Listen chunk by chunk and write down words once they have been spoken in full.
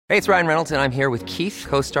Hey, it's Ryan Reynolds, and I'm here with Keith,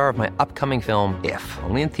 co-star of my upcoming film, If,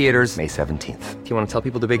 only in theaters May 17th. Do you want to tell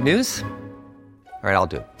people the big news? All right, I'll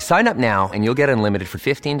do it. Sign up now and you'll get unlimited for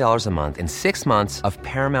 $15 a month and 6 months of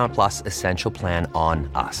Paramount Plus Essential Plan on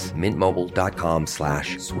us.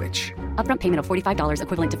 MintMobile.com/switch. Upfront payment of $45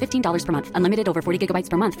 equivalent to $15 per month. Unlimited over 40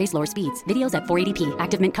 gigabytes per month. Face lower speeds. Videos at 480p.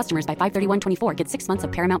 Active Mint customers by 531.24 get 6 months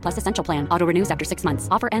of Paramount Plus Essential Plan. Auto renews after 6 months.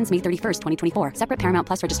 Offer ends May 31st, 2024. Separate Paramount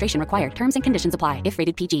Plus registration required. Terms and conditions apply if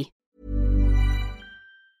rated PG.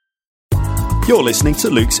 You're listening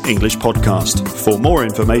to Luke's English Podcast. For more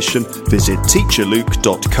information, visit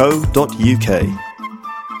teacherluke.co.uk.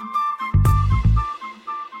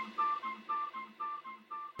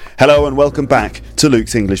 Hello and welcome back to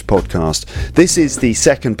Luke's English Podcast. This is the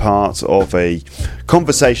second part of a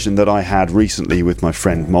conversation that I had recently with my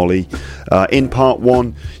friend Molly. In part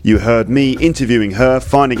one, you heard me interviewing her,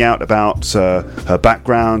 finding out about her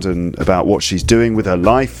background and about what she's doing with her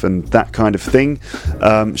life and that kind of thing.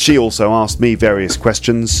 She also asked me various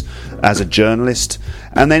questions as a journalist.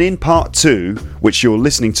 And then in part two, which you're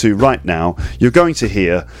listening to right now, you're going to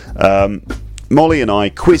hear Molly and I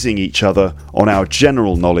quizzing each other on our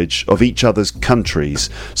general knowledge of each other's countries.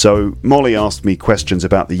 So Molly asked me questions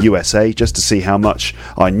about the USA just to see how much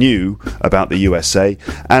I knew about the USA,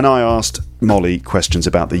 and I asked Molly questions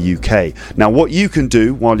about the UK. Now what you can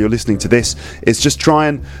do while you're listening to this is just try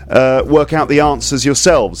and work out the answers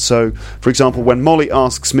yourselves. So for example, when Molly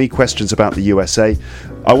asks me questions about the USA,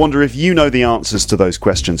 I wonder if you know the answers to those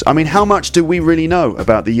questions. I mean, how much do we really know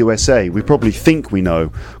about the USA? We probably think we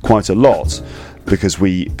know quite a lot because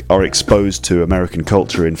we are exposed to American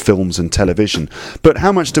culture in films and television. But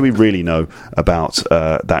how much do we really know about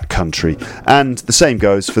that country? And the same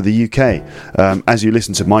goes for the UK. As you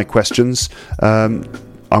listen to my questions, I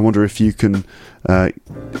wonder if you can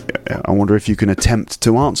attempt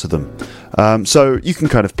to answer them. So you can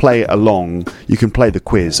kind of play along. You can play the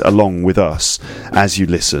quiz along with us as you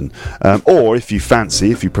listen. Or if you fancy,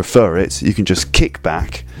 if you prefer it, you can just kick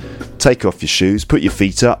back, take off your shoes, put your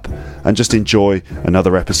feet up, and just enjoy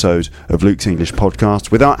another episode of Luke's English Podcast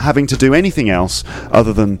without having to do anything else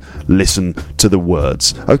other than listen to the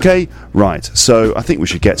words. Okay? Right. So I think we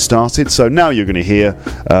should get started. So now you're going to hear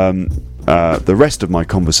the rest of my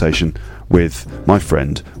conversation with my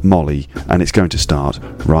friend Molly, and it's going to start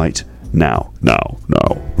right now.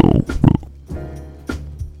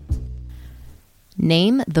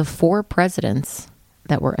 Name the 4 presidents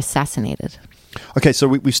that were assassinated. Okay, so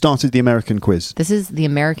we started the American quiz. This is the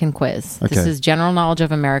American quiz. Okay. This is general knowledge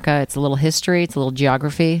of America. It's a little history. It's a little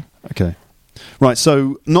geography. Okay. Right,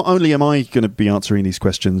 so not only am I going to be answering these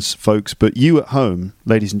questions, folks, but you at home,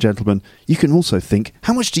 ladies and gentlemen, you can also think,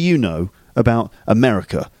 how much do you know about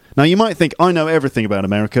America? Now, you might think, I know everything about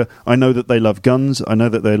America. I know that they love guns. I know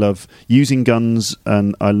that they love using guns.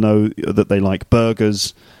 And I know that they like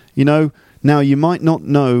burgers. You know, now you might not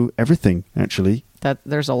know everything, actually. That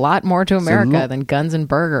there's a lot more to America than guns and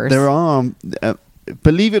burgers. There are,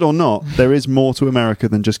 believe it or not, there is more to America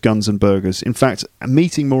than just guns and burgers. In fact,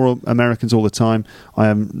 meeting more Americans all the time, I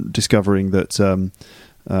am discovering that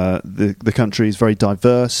the country is very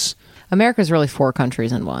diverse. America's really 4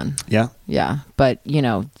 countries in one. Yeah? Yeah, but, you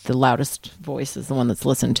know, the loudest voice is the one that's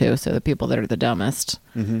listened to, so the people that are the dumbest,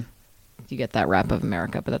 you get that rap of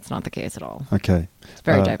America, but that's not the case at all. Okay. It's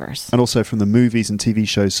very diverse. And also from the movies and TV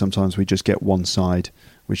shows, sometimes we just get one side,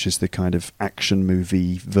 which is the kind of action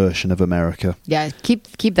movie version of America. Yeah,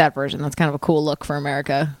 keep that version. That's kind of a cool look for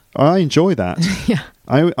America. I enjoy that. Yeah.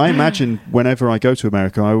 I imagine whenever I go to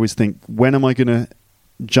America, I always think, when am I going to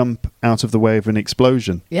jump out of the way of an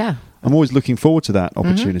explosion? Yeah. I'm always looking forward to that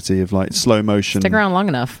opportunity of like slow motion. Stick around long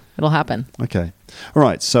enough. It'll happen. Okay. All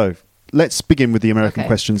right. So let's begin with the American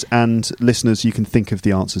questions, and listeners, you can think of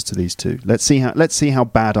the answers to these two. Let's see how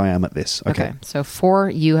bad I am at this. Okay. So 4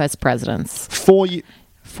 U.S. presidents. 4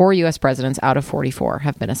 U.S. presidents out of 44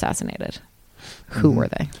 have been assassinated. Who were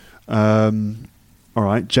they? All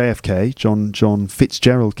right. JFK, John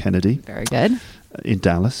Fitzgerald Kennedy. Very good. In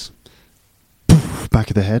Dallas. Back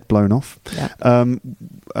of the head, blown off. Yep.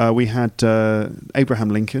 We had Abraham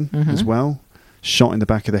Lincoln as well, shot in the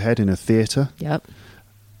back of the head in a theatre. Yep.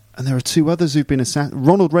 And there are 2 others who've been assassinated.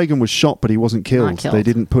 Ronald Reagan was shot, but he wasn't killed. They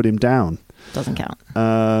didn't put him down. Doesn't count.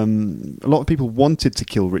 A lot of people wanted to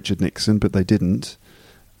kill Richard Nixon, but they didn't.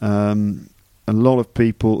 A lot of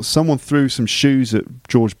people... Someone threw some shoes at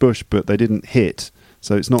George Bush, but they didn't hit.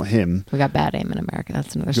 So it's not him. We got bad aim in America.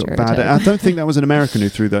 That's another stereotype. I don't think that was an American who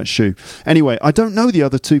threw that shoe. Anyway, I don't know the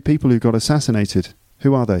other 2 people who got assassinated.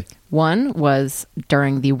 Who are they? One was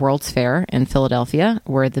during the World's Fair in Philadelphia,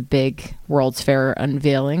 where the big World's Fair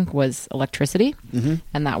unveiling was electricity.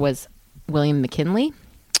 And that was William McKinley.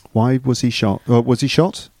 Why was he shot? Was he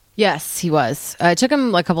shot? Yes, he was. It took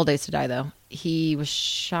him like a couple days to die, though. He was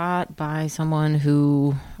shot by someone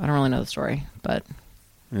who, I don't really know the story, but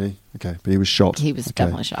Really? Okay, but he was shot. he was Okay.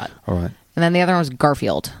 definitely shot. All right. And then the other one was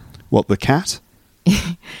Garfield. What, the cat?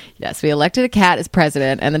 Yes, we elected a cat as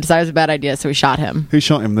president and then decided it was a bad idea, so we shot him. Who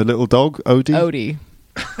shot him? The little dog, Odie?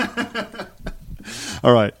 Odie.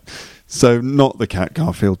 All right. So not the cat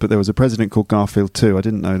Garfield, but there was a president called Garfield too. I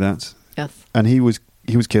didn't know that. Yes. And he was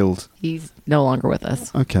killed. He's no longer with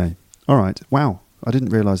us. Okay. All right. Wow. I didn't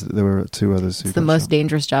realize that there were two others. It's the most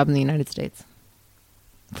dangerous job in the United States.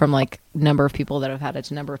 From like number of people that have had it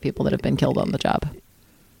to number of people that have been killed on the job.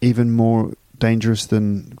 Even more dangerous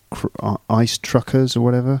than ice truckers or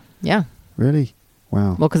whatever? Yeah. Really?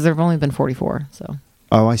 Wow. Well, because there have only been 44, so.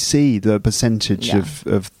 Oh, I see the percentage Yeah.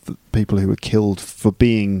 of the people who were killed for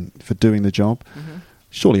doing the job. Mm-hmm.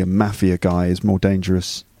 Surely a mafia guy is more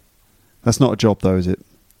dangerous. That's not a job, though, is it?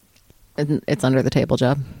 It's under the table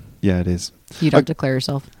job. Yeah, it is. You don't declare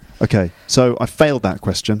yourself. Okay, so I failed that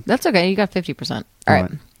question. That's okay. You got 50%. All right.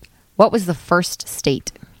 Right. What was the first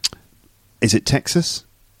state? Is it Texas?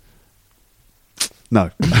 No,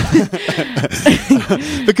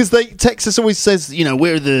 because Texas always says,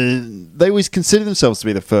 they always consider themselves to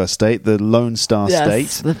be the first state, the Lone Star State.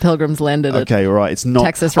 The Pilgrims landed at Okay, all right. It's not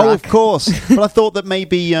Texas Oh, Rock. of course. But I thought that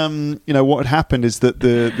maybe what had happened is that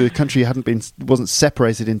the country wasn't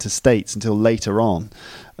separated into states until later on,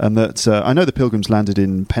 and that I know the Pilgrims landed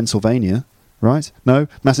in Pennsylvania, right? No,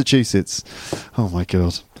 Massachusetts. Oh my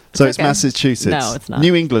God. So it's okay. Massachusetts. No, it's not.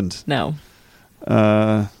 New England. No.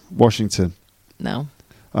 Washington. No.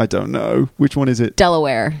 I don't know. Which one is it?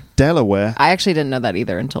 Delaware. Delaware. I actually didn't know that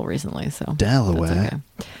either until recently. So Delaware.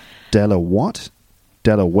 that's okay. What?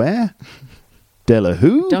 Delaware?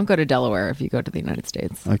 Who? Don't go to Delaware if you go to the United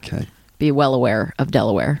States. Okay. Be well aware of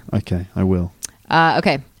Delaware. Okay, I will.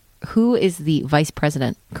 Okay. Who is the vice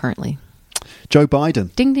president currently? Joe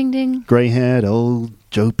Biden. Ding, ding, ding. Grey-haired old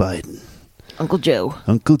Joe Biden. Uncle Joe.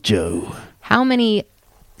 Uncle Joe. How many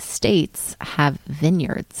states have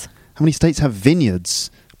vineyards? How many states have vineyards,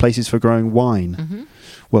 places for growing wine? Mm-hmm.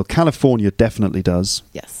 Well, California definitely does.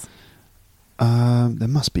 Yes. There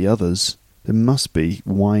must be others. There must be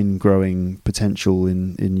wine growing potential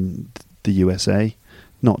in the USA,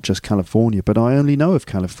 not just California, but I only know of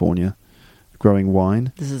California growing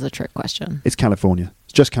wine. This is a trick question. It's California.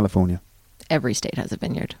 It's just California. Every state has a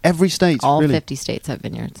vineyard. Every state, All really? 50 states have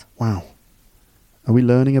vineyards. Wow. Are we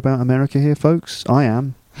learning about America here, folks? I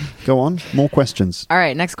am. Go on. More questions. All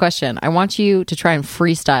right, next question. I want you to try and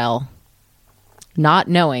freestyle not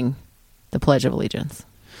knowing the Pledge of Allegiance.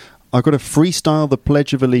 I've got to freestyle the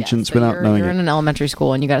Pledge of Allegiance So without knowing you're it. in an elementary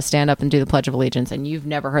school and you got to stand up and do the Pledge of Allegiance, and you've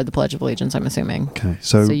never heard the Pledge of Allegiance, I'm assuming. Okay,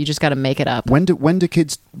 so you just got to make it up. when do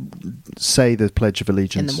kids say the Pledge of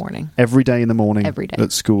Allegiance? In the morning. Every day in the morning. Every day.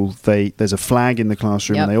 At school, there's a flag in the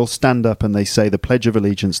classroom, Yep. and they all stand up and they say the Pledge of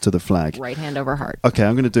Allegiance to the flag. Right hand over heart. Okay,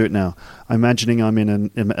 I'm going to do it now. I'm imagining I'm in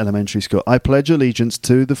an elementary school. I pledge allegiance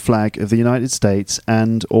to the flag of the United States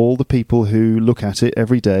and all the people who look at it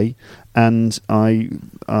every day. And I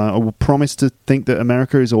will promise to think that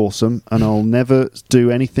America is awesome, and I'll never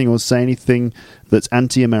do anything or say anything that's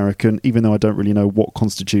anti-American, even though I don't really know what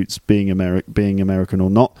constitutes being American or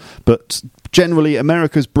not. But generally,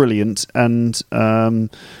 America's brilliant, and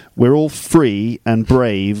we're all free and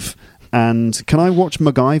brave. And can I watch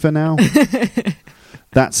MacGyver now?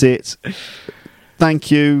 That's it.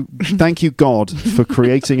 Thank you, God, for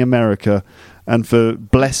creating America and for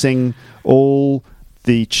blessing all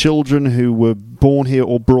the children who were born here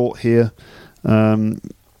or brought here, and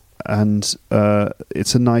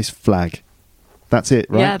it's a nice flag. That's it,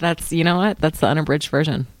 right? Yeah, you know what? That's the unabridged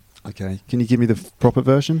version. Okay. Can you give me the proper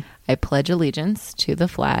version? I pledge allegiance to the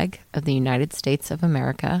flag of the United States of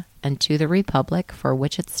America and to the republic for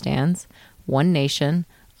which it stands, one nation,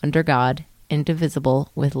 under God,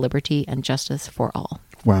 indivisible, with liberty and justice for all.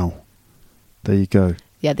 Wow. There you go.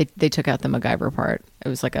 Yeah, they took out the MacGyver part. It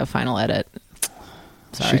was like a final edit.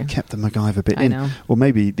 Sorry. Should have kept the MacGyver bit I in. know. Or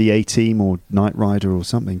maybe the A-Team or Knight Rider or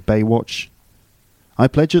something. Baywatch. I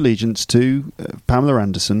pledge allegiance to Pamela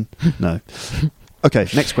Anderson. No. Okay,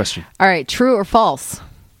 next question. All right, true or false?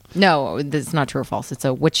 No, it's not true or false. It's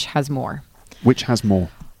a which has more. Which has more?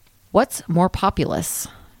 What's more populous,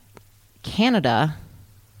 Canada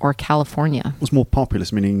or California? What's more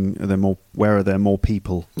populous, meaning where are there more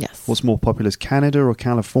people? Yes. What's more populous, Canada or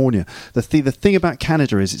California? The thing about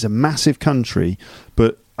Canada is it's a massive country,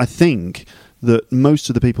 but I think that most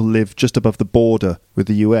of the people live just above the border with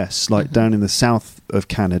the US, like down in the south of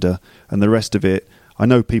Canada, and the rest of it, I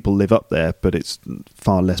know people live up there, but it's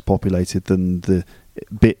far less populated than the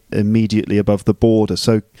bit immediately above the border.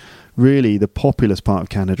 So really the populous part of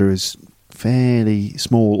Canada is fairly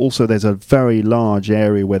small. Also, there's a very large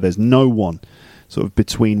area where there's no one, sort of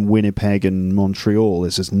between Winnipeg and Montreal.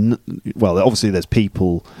 There's just well, obviously there's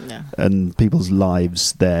people and people's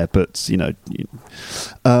lives there, but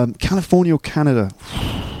California or Canada?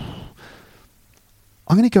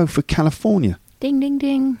 I'm going to go for California. Ding, ding,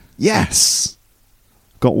 ding. Yes,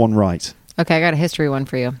 got one right. Okay, I got a history one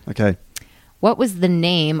for you. Okay. What was the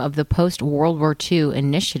name of the post-World War II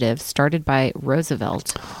initiative started by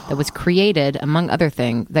Roosevelt that was created, among other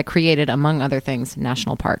things,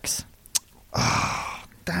 national parks? Oh,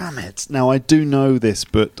 damn it. Now, I do know this,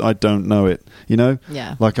 but I don't know it,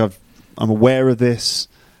 Yeah. Like I'm aware of this,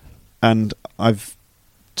 and I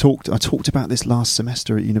talked about this last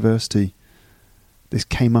semester at university. This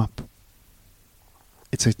came up.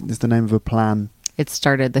 It's the name of a plan. It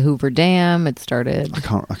started the Hoover Dam. I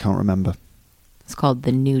can't remember. It's called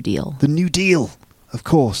the New Deal. The New Deal, of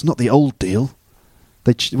course, not the old deal.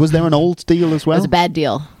 Was there an old deal as well? It was a bad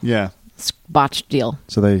deal. Yeah. Botched deal.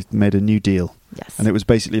 So they made a new deal. Yes. And it was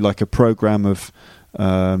basically like a program of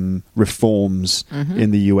reforms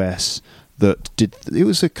in the US that it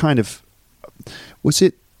was a kind of, was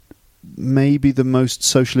it maybe the most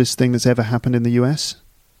socialist thing that's ever happened in the US?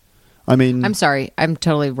 I mean... I'm sorry, I'm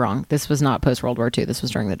totally wrong. This was not post-World War II. This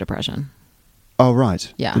was during the Depression. Oh,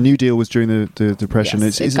 right. Yeah. The New Deal was during the Depression.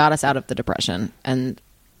 Yes, it got us out of the Depression and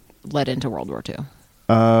led into World War II.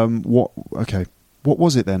 Okay. What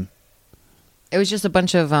was it then? It was just a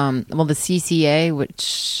bunch of, the CCA,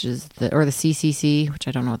 or the CCC, which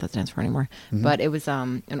I don't know what that stands for anymore. Mm-hmm. But it was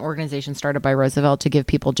an organization started by Roosevelt to give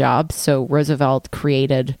people jobs. So Roosevelt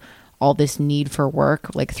created all this need for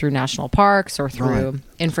work, like through national parks or through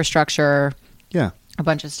infrastructure. Yeah. A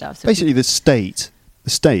bunch of stuff. So basically, the state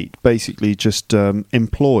basically just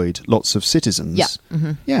employed lots of citizens. Yeah.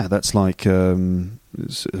 Mm-hmm. Yeah, that's like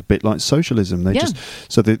it's a bit like socialism.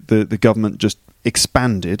 The government just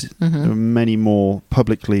expanded many more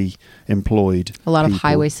publicly employed a lot people. of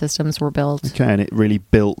highway systems were built. Okay, and it really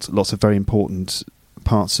built lots of very important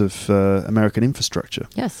parts of American infrastructure.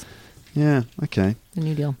 Yes. Yeah, okay. The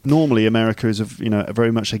New Deal. Normally, America is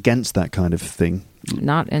very much against that kind of thing.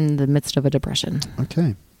 Not in the midst of a depression.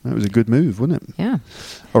 Okay. That was a good move, wasn't it? Yeah.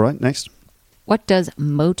 All right, next. What does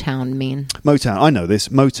Motown mean? Motown. I know this.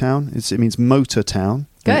 Motown. It means motor town.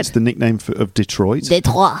 Good. It's the nickname of Detroit.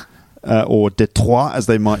 Detroit. Or Detroit, as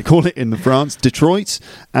they might call it in France. Detroit.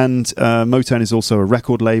 And Motown is also a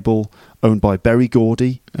record label owned by Berry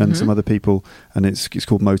Gordy and some other people. And it's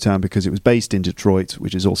called Motown because it was based in Detroit,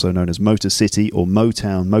 which is also known as Motor City or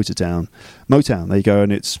Motown, Motortown. Motown, there you go.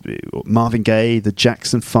 And it's Marvin Gaye, the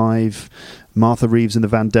Jackson 5, Martha Reeves and the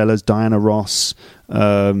Vandellas, Diana Ross,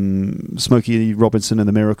 Smokey Robinson and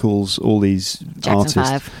the Miracles, all these artists.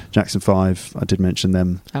 5. Jackson 5, I did mention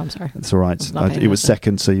them. Oh, I'm sorry. It's all right. It was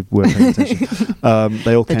second, so you weren't paying attention.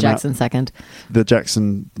 They all came out. The Jackson second. The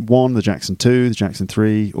Jackson 1, the Jackson 2, the Jackson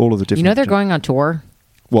 3, all of the different... they're going on tour?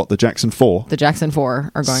 What, the Jackson 4? The Jackson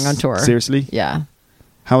 4 are going on tour. Seriously? Yeah.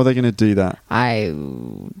 How are they going to do that? I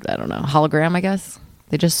don't know. Hologram, I guess.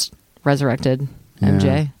 They just resurrected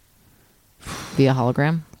MJ via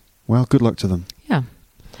hologram. Well, good luck to them. Yeah.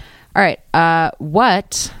 All right.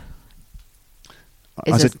 What?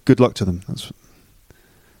 I said good luck to them.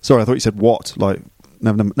 Sorry, I thought you said what. Like,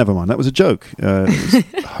 never mind. That was a joke. It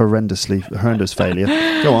was horrendous failure.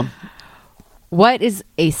 Go on. What is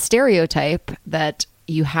a stereotype that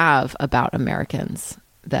you have about Americans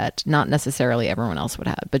that not necessarily everyone else would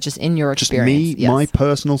have, but just in your experience? Just me, my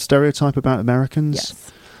personal stereotype about Americans?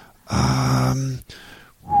 Yes.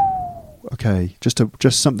 Okay,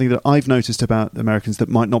 just something that I've noticed about Americans that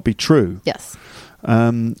might not be true. Yes.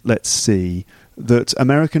 Let's see. That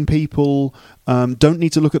American people don't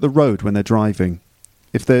need to look at the road when they're driving.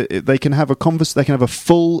 If they can have a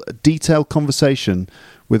full, detailed conversation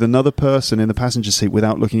with another person in the passenger seat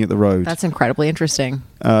without looking at the road. That's incredibly interesting.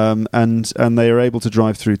 And they are able to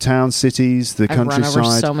drive through towns, cities, the countryside. I've run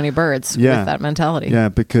over so many birds with that mentality. Yeah,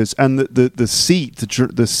 because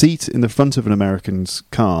the seat in the front of an American's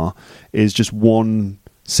car is just one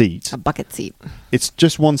seat. A bucket seat. It's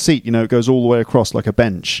just one seat, it goes all the way across like a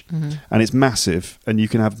bench. And it's massive, and you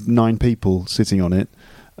can have 9 people sitting on it.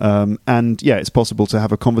 It's possible to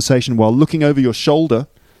have a conversation while looking over your shoulder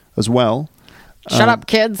as well. Shut up,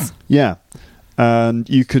 kids. Yeah. And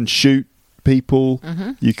you can shoot people.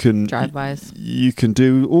 You can drive-bys. You can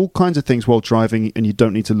do all kinds of things while driving, and you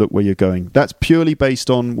don't need to look where you're going. That's purely based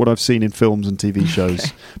on what I've seen in films and TV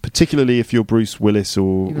shows, particularly if you're Bruce Willis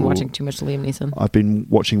or... You've been watching too much Liam Neeson. I've been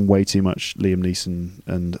watching way too much Liam Neeson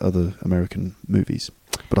and other American movies,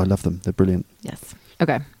 but I love them. They're brilliant. Yes.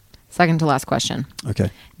 Okay. Second to last question. Okay.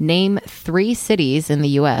 Name 3 cities in the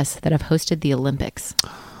U.S. that have hosted the Olympics.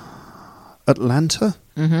 Atlanta?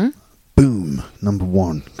 Mm-hmm. Boom. Number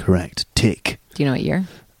 1. Correct. Tick. Do you know what year?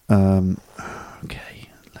 Okay.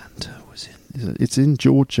 Atlanta was in... It's in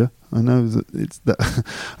Georgia. I know that it's that.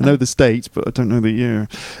 I know the state, but I don't know the year.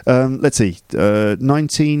 Let's see.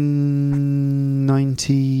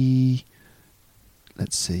 1990...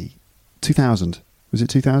 Let's see. 2000. Was it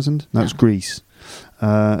 2000? No, it was Greece.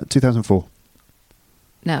 2004.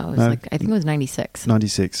 No, it was I think it was 96.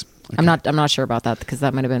 96. Okay. I'm not sure about that because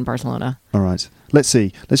that might have been Barcelona. All right. Let's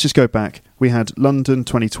see. Let's just go back. We had London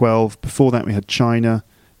 2012. Before that, we had China,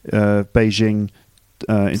 Beijing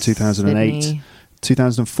in 2008. Sydney.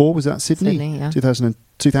 2004, was that Sydney? Sydney, yeah.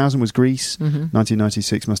 2000 was Greece. Mm-hmm.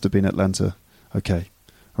 1996 must have been Atlanta. Okay.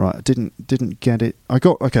 All right. I didn't get it. I've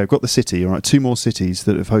got the city. All right. 2 more cities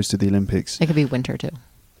that have hosted the Olympics. It could be winter too.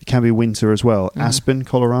 It can be winter as well. Mm. Aspen,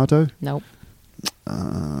 Colorado. Nope.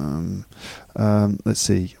 Let's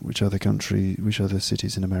see. Which other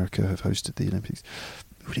cities in America have hosted the Olympics?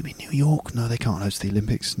 Would it be New York? No, they can't host the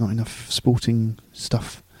Olympics. Not enough sporting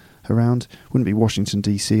stuff around. Wouldn't be Washington,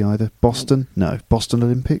 D.C. either. Boston? No. Boston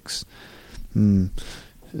Olympics? The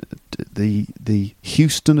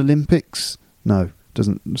Houston Olympics? No,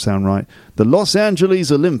 doesn't sound right. The Los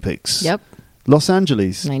Angeles Olympics? Yep. Los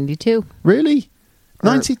Angeles? 92. Really?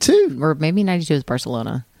 92? Or maybe 92 is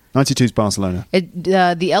Barcelona. 92 is Barcelona.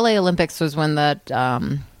 The LA Olympics was when that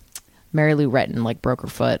Mary Lou Retton broke her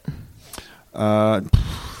foot. No,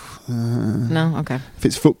 okay. If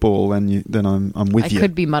it's football, then I'm with you. I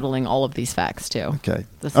could be muddling all of these facts too.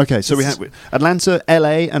 Okay. So we had Atlanta,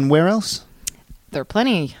 LA, and where else? There are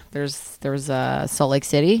plenty. There's Salt Lake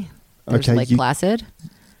City. There's Okay, Lake Placid.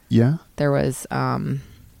 Yeah. There was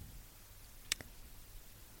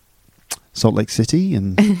Salt Lake City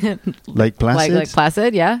and Lake Placid. Lake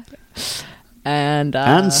Placid, yeah. And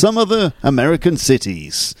some other American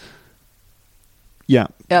cities. Yeah.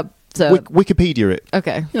 Yep. So Wikipedia it.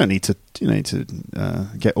 Okay. You don't need to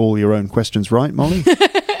get all your own questions right, Molly.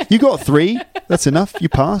 You got 3. That's enough. You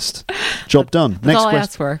passed. Job done. That's all I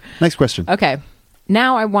asked for. Next question. Okay.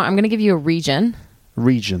 Now I'm going to give you a region.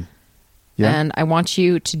 Region. Yeah. And I want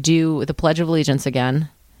you to do the Pledge of Allegiance again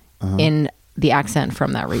in the accent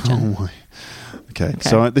from that region. Oh my. Okay.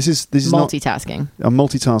 So this is multitasking. I'm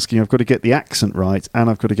multitasking. I've got to get the accent right, and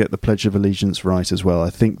I've got to get the Pledge of Allegiance right as well. I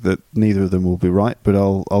think that neither of them will be right, but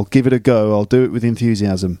I'll give it a go. I'll do it with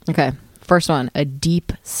enthusiasm. Okay. First one, a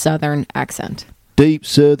deep Southern accent. Deep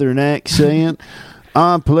Southern accent.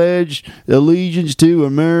 I pledge allegiance to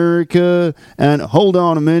America. And hold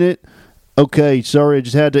on a minute. Okay, sorry, I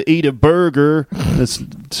just had to eat a burger. That's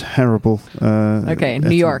terrible. Okay,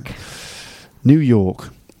 New York. New York.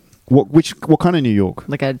 What kind of New York?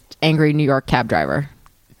 Like a angry New York cab driver.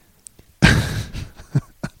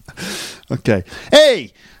 Okay.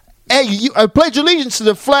 Hey, I pledge allegiance to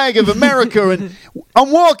the flag of America, and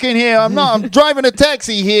I'm walking here. I'm driving a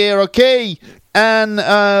taxi here, okay? And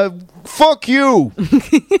fuck you.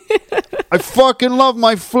 I fucking love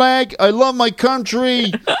my flag. I love my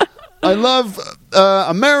country. I love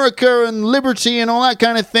America and liberty and all that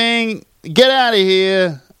kind of thing. Get out of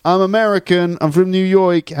here. I'm American. I'm from New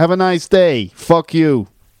York. Have a nice day. Fuck you.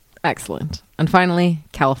 Excellent. And finally,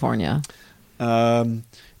 California.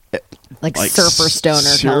 Like surfer stoner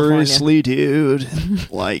seriously, California.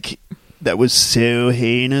 Dude. That was so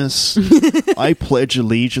heinous. I pledge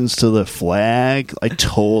allegiance to the flag. I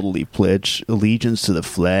totally pledge allegiance to the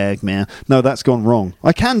flag, man. No, that's gone wrong.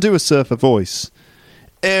 I can do a surfer voice.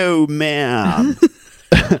 Oh, man.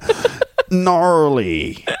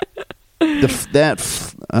 Gnarly. Fuck.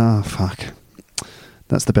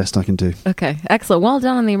 That's the best I can do. Okay, excellent. Well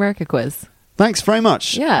done on the America quiz. Thanks very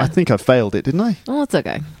much. Yeah. I think I failed it, didn't I? Well, it's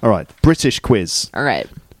okay. All right. British quiz. All right.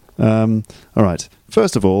 All right.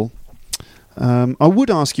 First of all, I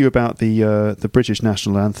would ask you about the British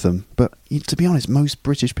national anthem, but to be honest, most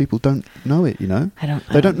British people don't know it, you know?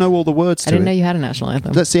 They don't know all the words to it. I didn't know you had a national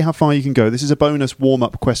anthem. Let's see how far you can go. This is a bonus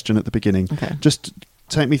warm-up question at the beginning. Okay. Just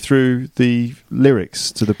take me through the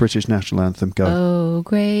lyrics to the British national anthem. Go. Oh,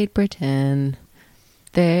 Great Britain,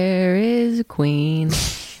 there is a queen.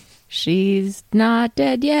 She's not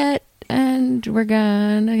dead yet, and we're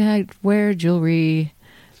gonna wear jewelry.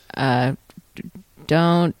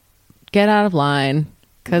 Don't get out of line,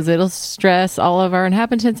 because it'll stress all of our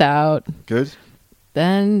inhabitants out. Good.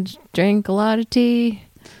 Then drink a lot of tea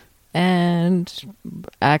and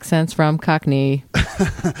accents from Cockney.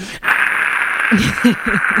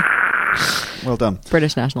 Well done.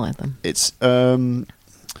 British national anthem. It's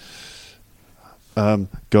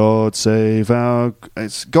God save our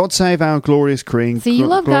glorious Queen. See, you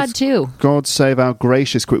love God too. God save our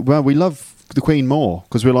gracious Queen. Well, we love the Queen more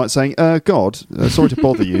because we're like saying, God, sorry to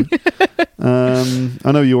bother you.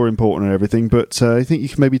 I know you're important and everything, but I think you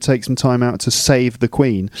can maybe take some time out to save the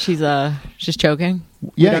Queen. She's choking.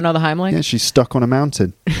 Yeah, You don't know the Heimlich? Yeah, she's stuck on a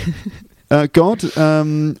mountain. God, I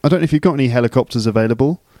don't know if you've got any helicopters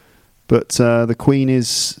available, but the Queen is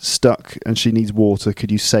stuck and she needs water.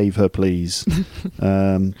 Could you save her, please?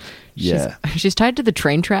 Yeah. She's tied to the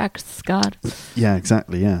train tracks, Scott. Yeah,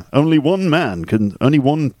 exactly, yeah. Only one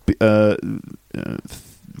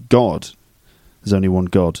God. There's only one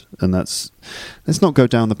God, and let's not go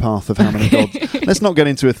down the path of how many gods. Let's not get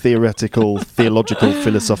into a theological,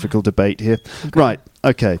 philosophical debate here. Okay. Right,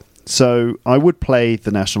 okay. So I would play the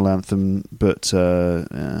national anthem, but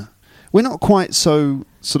we're not quite so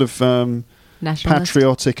sort of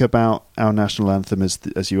patriotic about our national anthem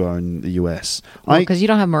as you are in the US. Because you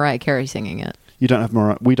don't have Mariah Carey singing it. We don't have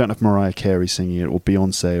Mariah Carey singing it, or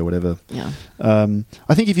Beyonce or whatever. Yeah.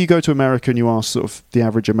 I think if you go to America and you ask sort of the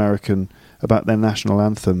average American about their national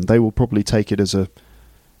anthem, they will probably take it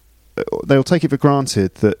they'll take it for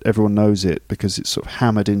granted that everyone knows it because it's sort of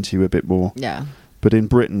hammered into you a bit more. Yeah. But in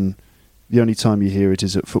Britain, the only time you hear it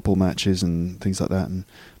is at football matches and things like that, and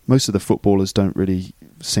most of the footballers don't really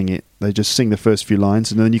sing it. They just sing the first few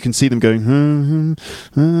lines, and then you can see them going,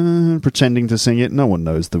 pretending to sing it. No one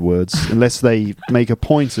knows the words unless they make a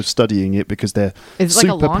point of studying it because they're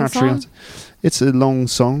super like a long patriotic. song? It's a long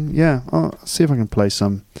song, yeah. I'll see if I can play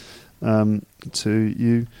some to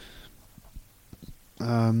you.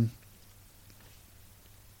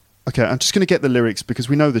 Okay, I'm just going to get the lyrics because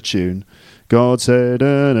we know the tune. God save,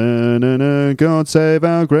 God save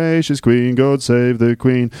our gracious Queen, God save the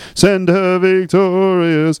Queen, send her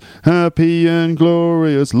victorious, happy and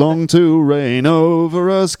glorious, long to reign over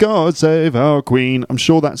us, God save our Queen. I'm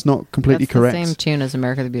sure that's not completely correct. The same tune as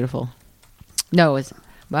America the Beautiful. No, it's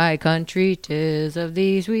my country 'tis of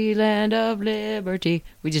thee, sweet land of liberty.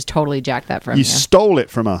 We just totally jacked that from you. You stole it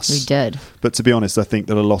from us. We did. But to be honest, I think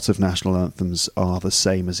that a lot of national anthems are the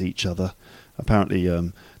same as each other. Apparently,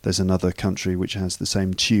 there's another country which has the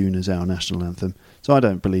same tune as our national anthem. So I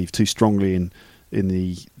don't believe too strongly in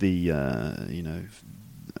I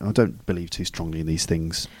don't believe too strongly in these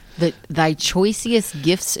things. Thy choicest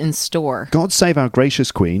gifts in store. God save our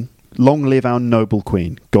gracious Queen. Long live our noble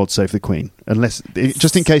Queen. God save the Queen.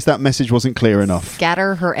 Just in case that message wasn't clear enough.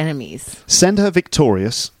 Scatter her enemies. Send her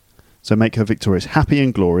victorious. So make her victorious, happy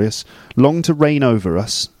and glorious, long to reign over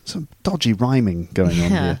us. Some dodgy rhyming going on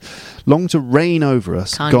here. Long to reign over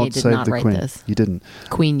us. Kanye God did save not the write Queen. this. You didn't.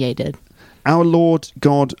 Queen Ye did. Our Lord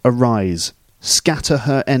God arise, scatter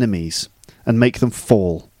her enemies, and make them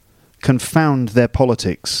fall. Confound their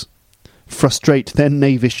politics. Frustrate their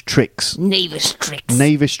knavish tricks. Knavish tricks.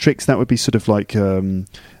 Knavish tricks, that would be sort of like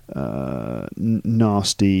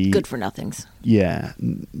nasty... Good for nothings. Yeah,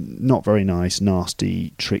 not very nice,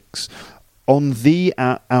 nasty tricks. On thee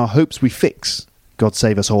our hopes we fix, God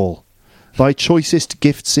save us all. Thy choicest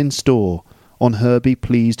gifts in store, on her be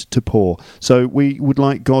pleased to pour. So we would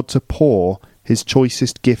like God to pour his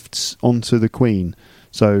choicest gifts onto the Queen.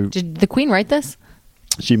 So did the Queen write this?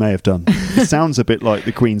 She may have done. It sounds a bit like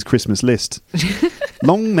the Queen's Christmas list.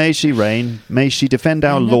 Long may she reign, may she defend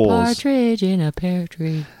our laws. A partridge in a pear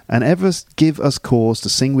tree. And ever give us cause to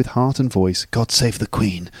sing with heart and voice, God save the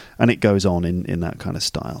Queen. And it goes on in that kind of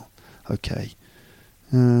style. Okay.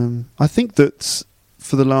 I think that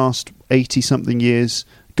for the last 80-something years,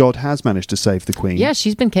 God has managed to save the Queen. Yeah,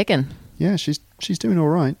 she's been kicking. Yeah, she's doing all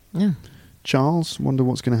right. Yeah. Charles, wonder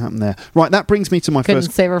what's going to happen there. Right, that brings me to my Couldn't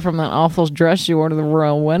first... save her from that awful dress she wore to the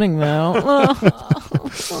royal wedding, though.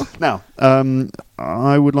 Now,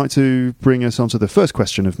 I would like to bring us on to the first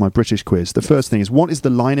question of my British quiz. The first thing is, what is the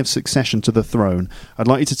line of succession to the throne? I'd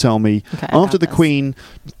like you to tell me, after the Queen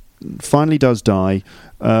finally does die,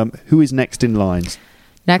 who is next in line?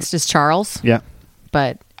 Next is Charles. Yeah.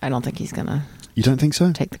 But I don't think he's going to... You don't think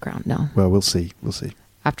so? Take the crown, no. Well, we'll see. We'll see.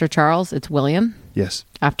 After Charles, it's William. Yes.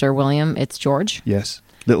 After William, it's George. Yes.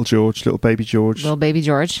 Little George, little baby George. Little baby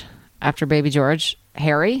George. After baby George,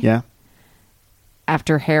 Harry. Yeah.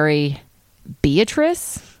 After Harry,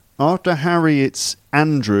 Beatrice. After Harry, it's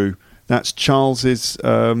Andrew. That's Charles's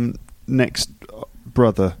next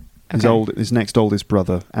brother. Okay. His next oldest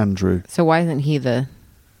brother, Andrew. So why isn't he the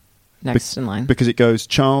next in line? Because it goes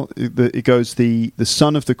the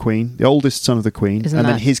son of the Queen, the oldest son of the Queen, and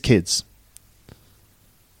then his kids.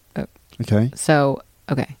 Oh. Okay. So,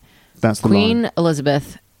 okay. That's the Queen line.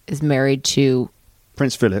 Elizabeth is married to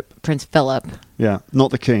Prince Philip. Prince Philip. Yeah,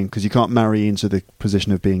 not the king, because you can't marry into the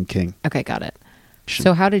position of being king. Okay, got it.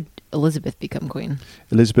 So how did Elizabeth become queen?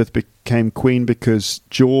 Elizabeth became queen because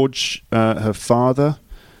George, her father,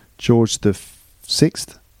 George the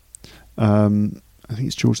Sixth. I think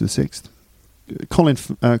it's George the Sixth. Colin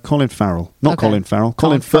Farrell, not Okay. Colin Farrell.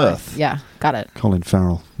 Colin Firth. Yeah, got it. Colin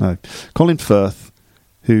Farrell. No, Colin Firth,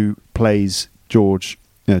 who plays George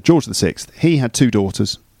the Sixth. He had 2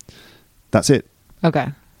 daughters. That's it. Okay.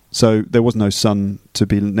 So there was no son to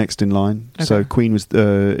be next in line. Okay. So Queen was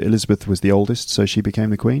Elizabeth was the oldest, so she became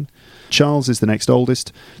the queen. Charles is the next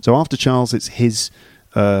oldest. So after Charles, it's his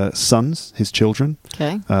sons, his children.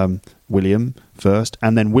 Okay. William first,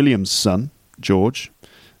 and then William's son, George.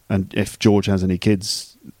 And if George has any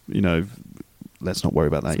kids, let's not worry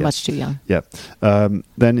about that It's yet. much too young. Yeah.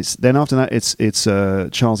 Then after that, it's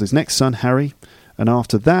Charles's next son, Harry, and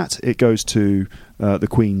after that, it goes to the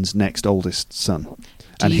Queen's next oldest son,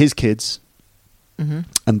 and his kids, Mm-hmm.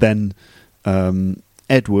 and then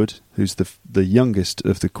Edward, who's the youngest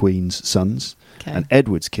of the Queen's sons, Okay. and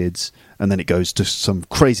Edward's kids, and then it goes to some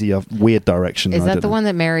crazy weird direction. Is I that don't the know. one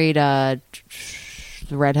that married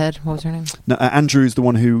the redhead? What was her name? No, Andrew's the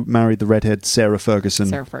one who married the redhead Sarah Ferguson.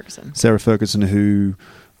 Sarah Ferguson. Sarah Ferguson, who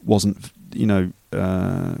wasn't,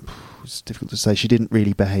 it's difficult to say. She didn't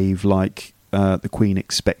really behave like the Queen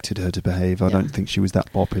expected her to behave. I Yeah. don't think she was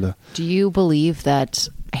that popular. Do you believe that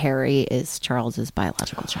Harry is Charles's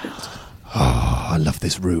biological child? Oh, I love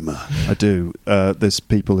this rumour. I do. There's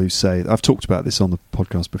people who say, I've talked about this on the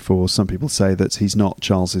podcast before, some people say that he's not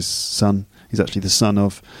Charles's son. He's actually the son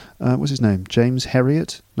of, what's his name? James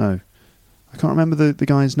Herriot? No. I can't remember the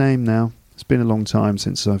guy's name now. It's been a long time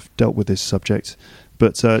since I've dealt with this subject.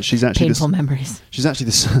 But she's actually Painful memories. She's actually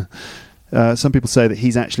the son. Some people say that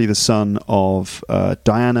he's actually the son of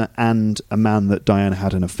Diana and a man that Diana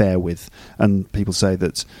had an affair with. And people say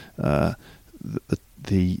that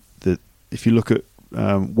if you look at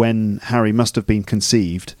when Harry must have been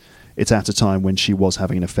conceived, it's at a time when she was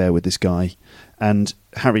having an affair with this guy. And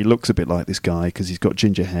Harry looks a bit like this guy because he's got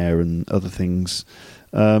ginger hair and other things.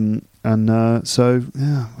 So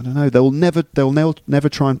yeah, I don't know. They'll never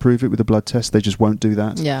try and prove it with a blood test. They just won't do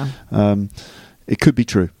that. Yeah. It could be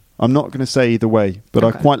true. I'm not going to say either way, but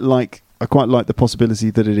Okay. I quite like the possibility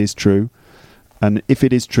that it is true. And if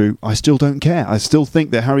it is true, I still don't care. I still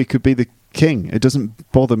think that Harry could be the king. It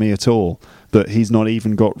doesn't bother me at all that he's not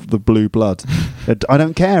even got the blue blood. I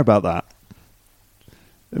don't care about that.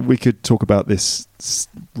 We could talk about this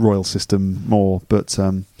royal system more, but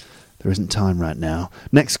there isn't time right now.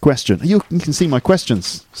 Next question. You can see my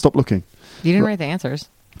questions. Stop looking. You didn't write the answers.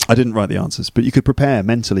 I didn't write the answers, but you could prepare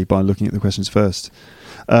mentally by looking at the questions first.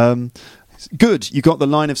 Good. You got the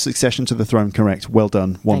line of succession to the throne correct. Well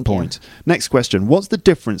done. 1 Thank you. point. Next question. What's the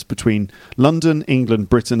difference between London, England,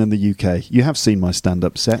 Britain and the UK? You have seen my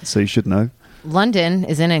stand-up set, so you should know. London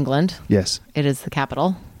is in England. Yes. It is the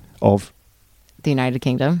capital. Of? The United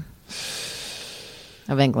Kingdom.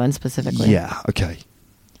 Of England, specifically. Yeah. Okay.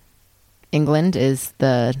 England is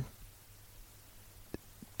the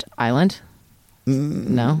island.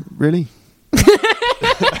 No. Really?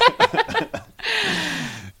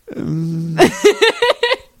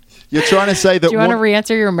 You're trying to say that Do you want to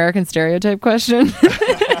re-answer your American stereotype question?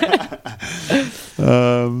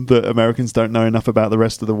 that Americans don't know enough about the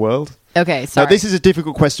rest of the world? Okay, Now, sorry. this is a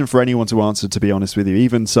difficult question for anyone to answer, to be honest with you.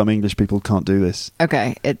 Even some English people can't do this.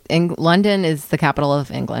 Okay. London is the capital of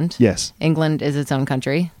England. Yes. England is its own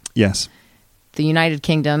country. Yes. The United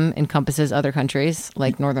Kingdom encompasses other countries,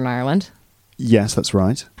 like Northern Ireland. Yes, that's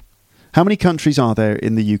right. How many countries are there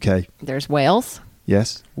in the UK? There's Wales,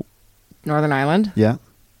 Yes. Northern Ireland, Yeah.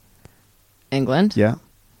 England, Yeah.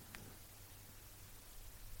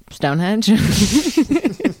 Stonehenge,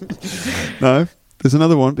 No. There's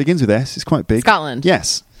another one. Begins with S. It's quite big. Scotland.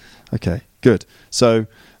 Yes. Okay. Good. So,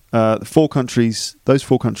 those 4 countries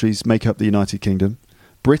make up the United Kingdom.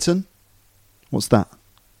 Britain. What's that?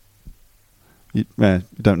 You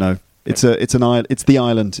don't know. It's an island. It's the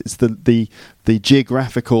island. It's the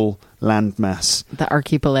geographical landmass. The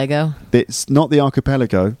archipelago. It's not the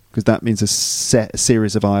archipelago because that means a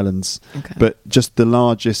series of islands, Okay. but just the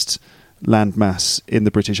largest landmass in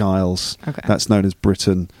the British Isles. Okay. That's known as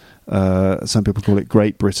Britain. Some people call it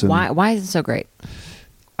Great Britain. Why is it so great?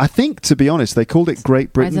 I think, to be honest, they called it Great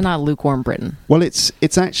Why is it Britain. not lukewarm Britain? Well, it's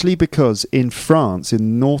actually because in France,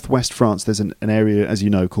 in northwest France, there's an area, as you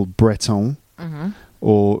know, called Breton,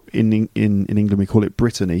 or in England we call it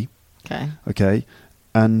Brittany. Okay. Okay,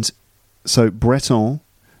 and so Breton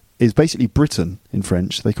is basically Britain in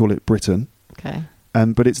French. They call it Britain, Okay.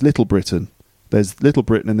 but it's Little Britain. There's Little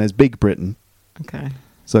Britain and there's Big Britain. Okay.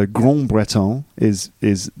 So Grand Breton is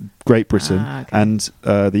Great Britain, Ah, okay. and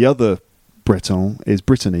the other Breton is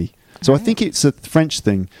Brittany. So I think it's a French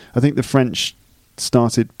thing. I think the French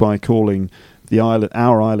started by calling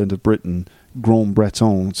our island of Britain Grand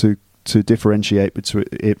Breton to differentiate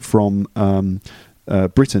it from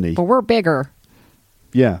Brittany. But we're bigger.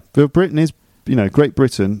 Yeah, but Britain is, Great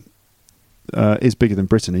Britain is bigger than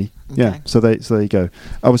Brittany. Okay. Yeah, so there you go.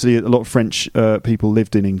 Obviously, a lot of French people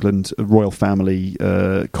lived in England, a royal family,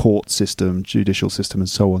 court system, judicial system, and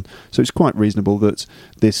so on. So it's quite reasonable that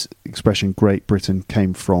this expression "Great Britain"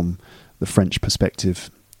 came from the French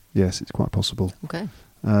perspective. Yes, it's quite possible. Okay.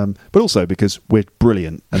 But also because we're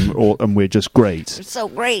brilliant and we're just great. It's so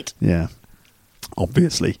great. Yeah.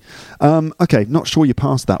 Obviously. Okay, not sure you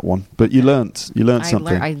passed that one, but you learnt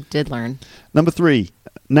something. I did learn. Number 3,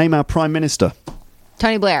 name our Prime Minister.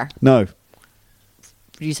 Tony Blair. No.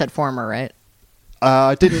 You said former, right?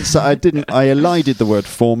 I didn't. I elided the word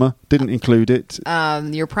former, didn't include it.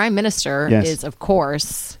 Your Prime Minister is, of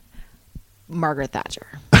course, Margaret Thatcher.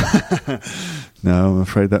 No, I'm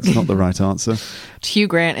afraid that's not the right answer. Hugh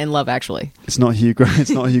Grant in Love Actually. It's not Hugh Grant. It's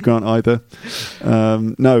not Hugh Grant either.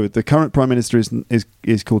 No, the current Prime Minister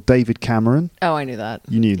is called David Cameron. Oh, I knew that.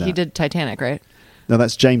 You knew that. He did Titanic, right? No,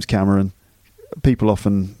 that's James Cameron. People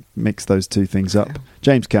often mix those two things up.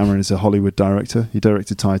 James Cameron is a Hollywood director. He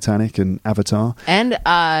directed Titanic and Avatar. And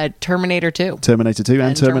Terminator 2. Terminator 2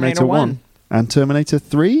 and Terminator 1. 1. And Terminator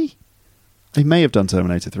 3? He may have done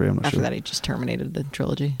Terminator 3, I'm not After sure. that, he just terminated the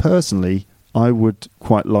trilogy. Personally, I would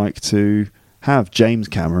quite like to have James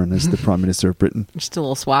Cameron as the Prime Minister of Britain. Just a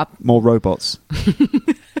little swap. More robots. You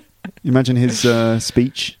imagine his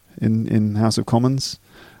speech in House of Commons?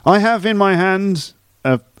 I have in my hand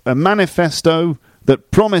a manifesto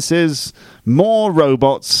that promises more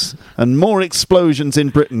robots and more explosions in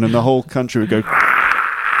Britain, and the whole country would go...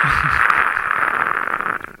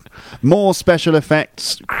 more special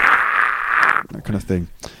effects... that kind of thing.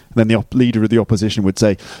 And then the leader of the opposition would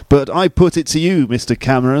say, but I put it to you, Mr.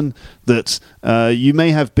 Cameron, that you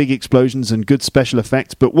may have big explosions and good special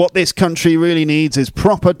effects, but what this country really needs is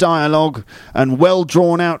proper dialogue and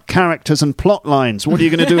well-drawn-out characters and plot lines. What are you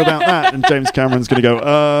going to do about that? And James Cameron's going to go,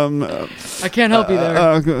 I can't help you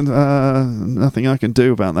there. nothing I can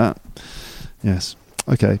do about that. Yes.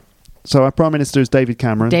 Okay. So our Prime Minister is David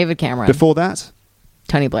Cameron. David Cameron. Before that?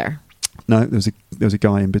 Tony Blair. No, there was a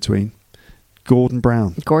guy in between. Gordon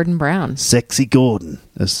Brown. Gordon Brown. Sexy Gordon,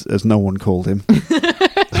 as no one called him.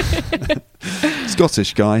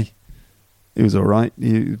 Scottish guy. He was all right.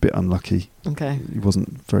 He was a bit unlucky. Okay. He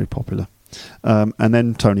wasn't very popular. And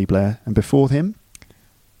then Tony Blair. And before him,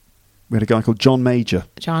 we had a guy called John Major.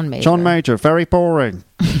 John Major. John Major, very boring.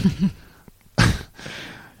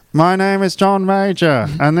 My name is John Major,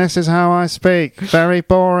 and this is how I speak. Very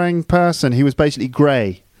boring person. He was basically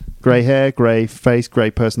grey. Grey hair, grey face,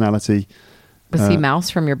 grey personality. Was he Mouse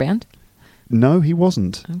from your band? No, he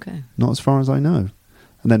wasn't. Okay. Not as far as I know.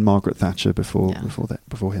 And then Margaret Thatcher before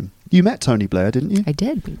him. You met Tony Blair, didn't you? I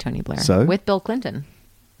did meet Tony Blair. So? With Bill Clinton.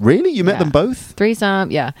 Really? You met them both?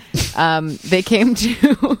 Threesome, yeah. They came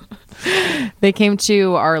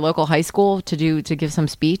to our local high school to give some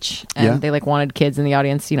speech, and they wanted kids in the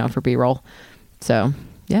audience, for B-roll. So,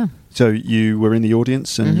 yeah. So you were in the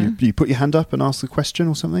audience and you put your hand up and asked a question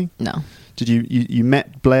or something? No. Did you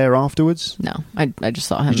met Blair afterwards? No. I just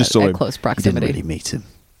saw him saw him. close proximity. You didn't really meet him.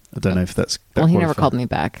 I don't know if that's... Well, he never called me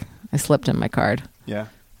back. I slipped him my card. Yeah.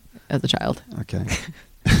 As a child. Okay.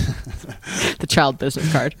 The child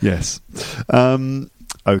business card. Yes.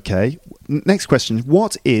 Okay. Next question.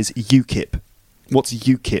 What is UKIP? What's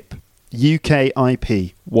UKIP?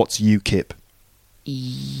 UKIP. What's UKIP?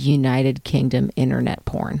 United Kingdom Internet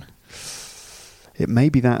Porn. It may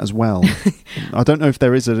be that as well. I don't know if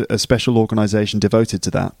there is a special organisation devoted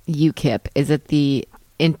to that. UKIP. Is it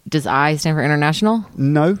does I stand for international?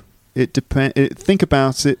 No. It depends. Think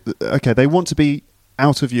about it. Okay, they want to be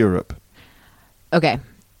out of Europe. Okay.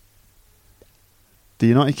 The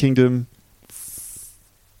United Kingdom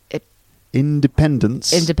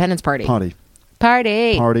Independence Party.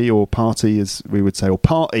 Party or party, as we would say, or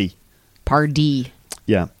party. Party.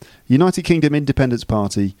 Yeah. United Kingdom Independence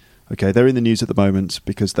Party. Okay, they're in the news at the moment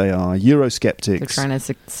because they are Eurosceptics. They're trying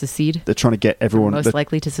to secede. They're trying to get everyone... Most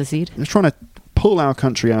likely to secede. They're trying to pull our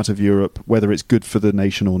country out of Europe, whether it's good for the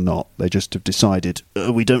nation or not. They just have decided,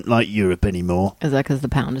 we don't like Europe anymore. Is that because the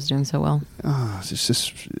pound is doing so well? It's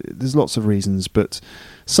just, there's lots of reasons, but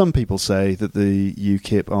some people say that the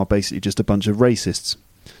UKIP are basically just a bunch of racists.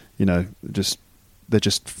 They're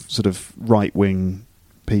just sort of right-wing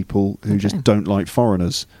people who just don't like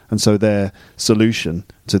foreigners. And so their solution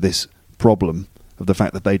to this problem of the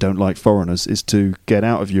fact that they don't like foreigners is to get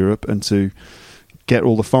out of Europe and to get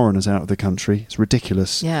all the foreigners out of the country. It's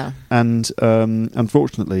ridiculous. Yeah. And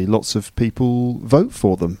unfortunately, lots of people vote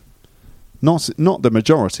for them. Not the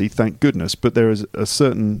majority, thank goodness, but there is a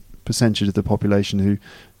certain percentage of the population who,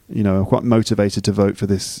 are quite motivated to vote for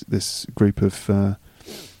this group of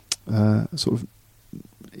sort of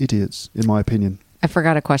idiots, in my opinion. I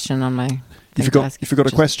forgot a question on my... You forgot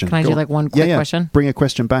a question. Can I do like one quick question? Bring a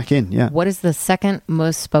question back in, yeah. What is the second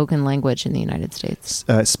most spoken language in the United States?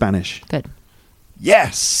 Spanish. Good.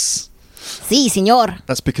 Yes! Sí, señor.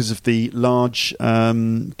 That's because of the large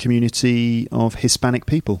community of Hispanic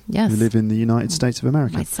people who live in the United States of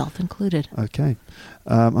America. Myself included. Okay.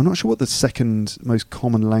 I'm not sure what the second most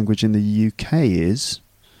common language in the UK is.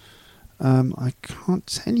 I can't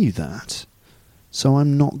tell you that, so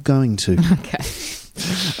I'm not going to. Okay.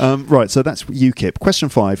 Right, so that's UKIP. Question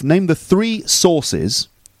 5. Name the 3 sauces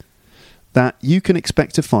that you can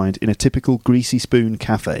expect to find in a typical Greasy Spoon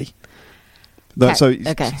cafe.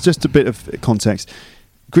 Just a bit of context.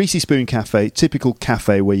 Greasy Spoon cafe, typical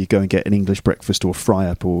cafe where you go and get an English breakfast or a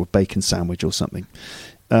fry-up or a bacon sandwich or something.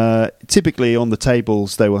 Typically on the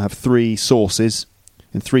tables they will have 3 sauces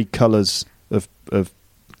in 3 colours of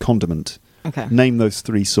condiment. Okay. Name those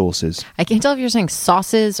 3 sauces. I can't tell if you're saying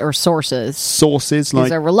sauces or sources. Sauces, like...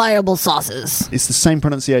 These are reliable sauces. It's the same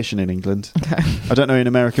pronunciation in England. Okay. I don't know in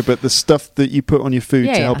America, but the stuff that you put on your food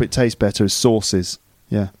to help it taste better is sauces.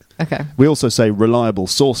 Yeah. Okay. We also say reliable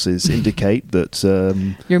sources indicate that...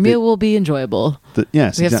 your meal will be enjoyable.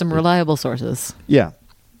 Yes, we have some reliable sources. Yeah.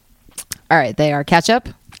 All right, they are ketchup.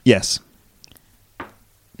 Yes.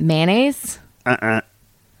 Mayonnaise.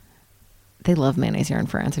 They love mayonnaise here in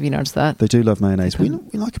France. Have you noticed that? They do love mayonnaise. We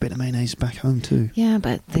like a bit of mayonnaise back home too. Yeah,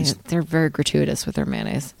 but they're very gratuitous with their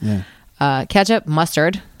mayonnaise. Yeah. Ketchup,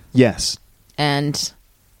 mustard. Yes. And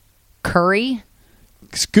curry.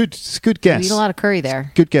 It's good guess. We eat a lot of curry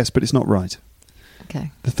there. Good guess, but it's not right.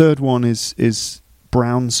 Okay. The third one is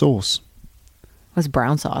brown sauce. What's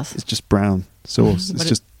brown sauce? It's just brown sauce. What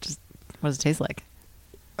does it taste like?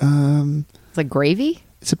 It's like gravy?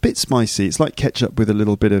 It's a bit spicy. It's like ketchup with a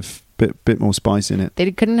little bit more spice in it.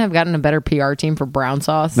 They couldn't have gotten a better PR team for brown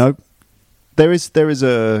sauce? No. There is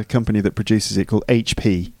a company that produces it called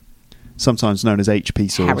HP, sometimes known as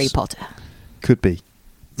HP sauce. Harry Potter. Could be.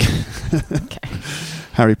 Okay.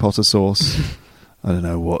 Harry Potter sauce. I don't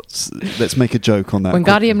know what. Let's make a joke on that.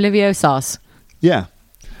 Wingardium Leviosa. Yeah.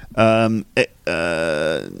 I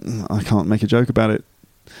can't make a joke about it.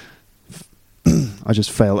 I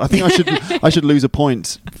just failed. I think I should lose a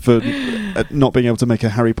point for not being able to make a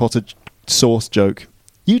Harry Potter sauce joke.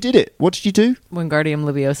 You did it. What did you do? Wingardium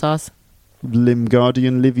Leviosa.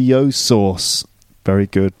 Limgardium Leviosa sauce. Very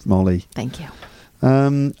good, Molly. Thank you.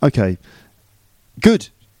 Okay. Good.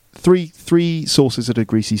 Three sauces at a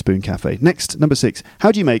Greasy Spoon cafe. Next, number 6.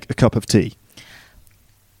 How do you make a cup of tea?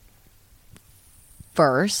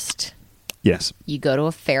 First, yes, you go to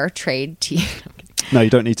a fair trade tea. No, you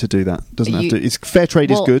don't need to do that. Doesn't have to. It's fair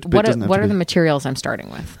trade is good, but it doesn't have to. What are the materials I'm starting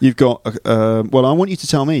with? You've got. Well, I want you to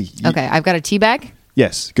tell me. Okay, I've got a tea bag.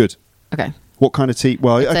 Yes, good. Okay. What kind of tea?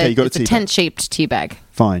 Well, you got a tea bag. It's a tent-shaped tea bag.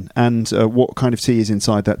 Fine. And what kind of tea is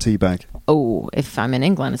inside that tea bag? Oh, if I'm in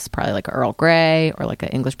England, it's probably like Earl Grey or like an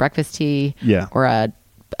English breakfast tea. Yeah. Or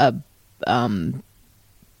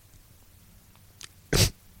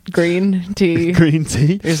green tea. Green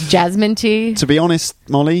tea. There's jasmine tea. To be honest,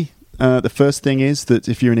 Molly, the first thing is that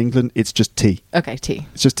if you're in England, it's just tea. Okay, tea.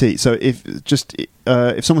 It's just tea. So if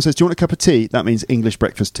someone says, "Do you want a cup of tea?" that means English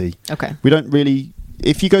breakfast tea. Okay. We don't really.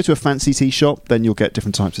 If you go to a fancy tea shop, then you'll get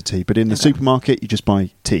different types of tea. But in the supermarket, you just buy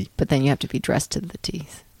tea. But then you have to be dressed to the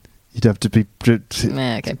teas. You'd have to be.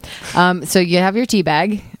 Okay. So you have your tea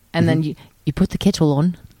bag, and then you put the kettle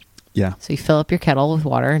on. Yeah. So you fill up your kettle with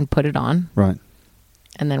water and put it on. Right.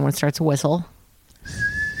 And then when it starts to whistle,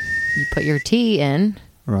 you put your tea in.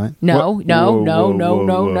 Right. No.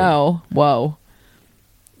 Whoa. Whoa.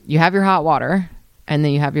 You have your hot water, and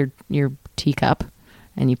then you have your teacup,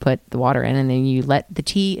 and you put the water in, and then you let the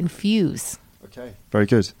tea infuse. Okay. Very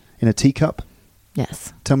good. In a teacup?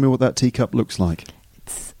 Yes. Tell me what that teacup looks like.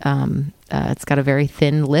 It's got a very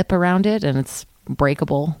thin lip around it, and it's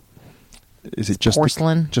breakable. Is it just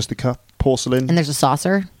porcelain? Just the cup? Porcelain? And there's a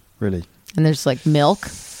saucer. Really? And there's like milk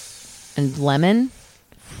and lemon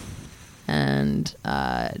and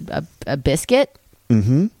a biscuit.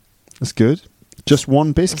 Mm-hmm. That's good. Just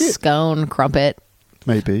one biscuit? A scone, crumpet.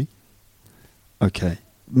 Maybe. Okay.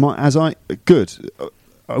 Good.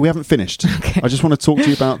 We haven't finished. Okay. I just want to talk to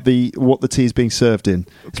you about what the tea is being served in.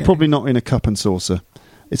 Okay. It's probably not in a cup and saucer.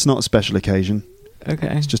 It's not a special occasion.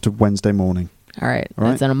 Okay. It's just a Wednesday morning. All right.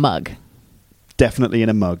 It's in a mug. Definitely in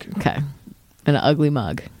a mug. Okay. In an ugly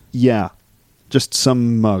mug. Yeah. Just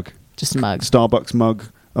some mug. Just a mug. Starbucks mug.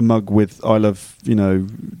 A mug with I love,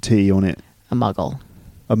 tea on it. A muggle.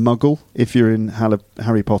 A muggle, if you're in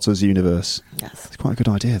Harry Potter's universe. Yes. It's quite a good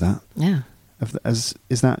idea, that. Yeah. Is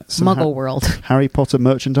that some Muggle world. Harry Potter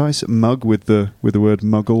merchandise? Mug with the word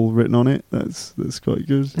muggle written on it? That's quite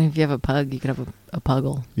good. And if you have a pug, you could have a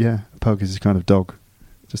puggle. Yeah, a pug is a kind of dog.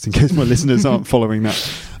 Just in case my listeners aren't following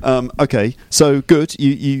that. Okay, so good.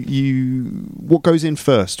 You. What goes in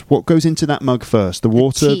first? What goes into that mug first? The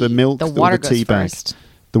water, the milk, the water the tea goes bag. first.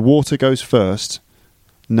 The water goes first.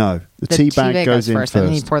 No, the tea bag goes in first. And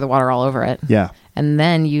then you pour the water all over it. Yeah. And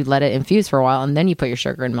then you let it infuse for a while, and then you put your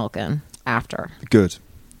sugar and milk in after. Good.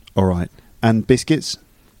 All right. And biscuits?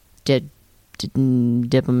 Dip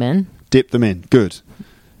them in. Dip them in. Good.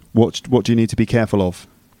 What do you need to be careful of?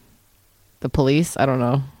 The police? I don't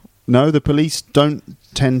know. No, the police don't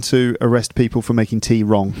tend to arrest people for making tea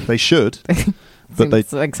wrong. They should. But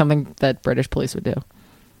It's like something that British police would do.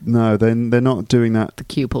 No, they're not doing that. The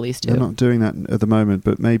Q police do. They're not doing that at the moment,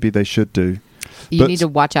 but maybe they should do. You need to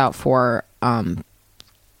watch out for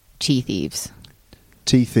tea thieves.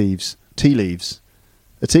 Tea thieves. Tea leaves.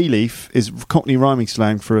 A tea leaf is Cockney rhyming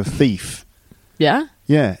slang for a thief. Yeah?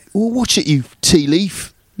 Yeah. Oh, watch it, you tea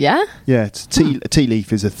leaf. Yeah? Yeah, a tea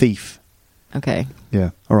leaf is a thief. Okay. Yeah,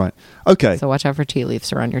 all right. Okay. So watch out for tea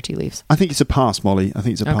leaves around your tea leaves. I think it's a pass, Molly. I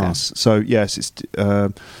think it's a pass. So, yes, it's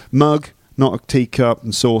mug, not a teacup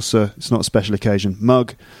and saucer. It's not a special occasion.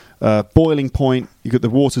 Mug, boiling point. You got the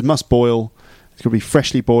water must boil. It's got to be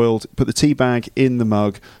freshly boiled. Put the tea bag in the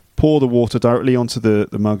mug. Pour the water directly onto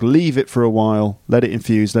the mug. Leave it for a while. Let it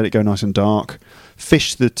infuse. Let it go nice and dark.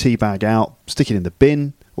 Fish the tea bag out. Stick it in the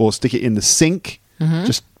bin or stick it in the sink. Mm-hmm.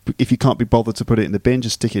 Just if you can't be bothered to put it in the bin,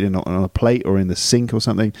 just stick it in on a plate or in the sink or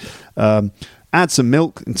something. Add some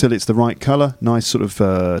milk until it's the right colour. Nice sort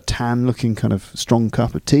of tan-looking kind of strong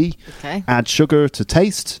cup of tea. Okay. Add sugar to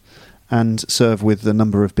taste and serve with a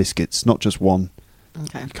number of biscuits, not just one.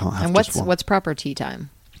 Okay. You can't have and just one. what's proper tea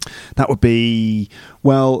time? That would be,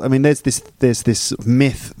 well, I mean, there's this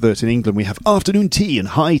myth that in England we have afternoon tea and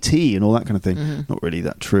high tea and all that kind of thing. Mm-hmm. Not really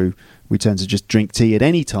that true. We tend to just drink tea at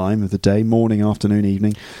any time of the day, morning, afternoon,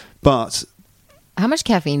 evening. But how much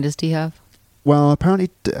caffeine does tea have? Well, apparently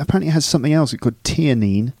it has something else. It's called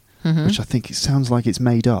theanine, mm-hmm. which I think it sounds like it's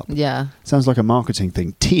made up. Yeah. Sounds like a marketing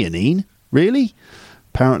thing. Theanine? Really?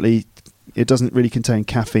 Apparently it doesn't really contain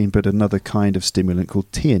caffeine, but another kind of stimulant called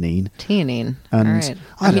theanine. Theanine. And all right.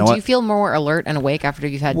 I mean, do you feel more alert and awake after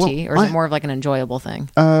you've had tea? Or is it more of like an enjoyable thing?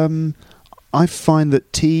 I find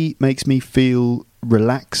that tea makes me feel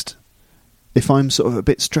relaxed. If I'm sort of a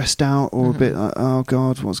bit stressed out or mm-hmm. a bit like, oh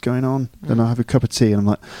God, what's going on? Mm-hmm. Then I have a cup of tea and I'm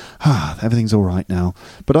like, everything's all right now.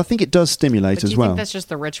 But I think it does stimulate as well. Do you think that's just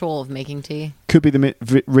the ritual of making tea? Could be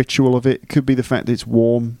the ritual of it. Could be the fact that it's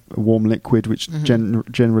warm, a warm liquid, which mm-hmm.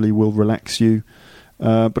 Generally will relax you.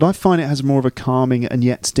 But I find it has more of a calming and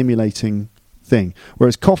yet stimulating thing.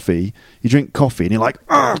 Whereas coffee, you drink coffee and you're like,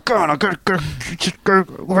 oh God, I've got to go.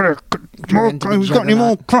 Who's got any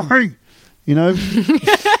more coffee? You know?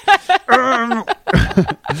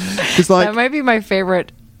 It's like, that might be my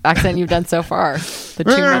favorite accent you've done so far. The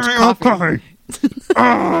too much coffee.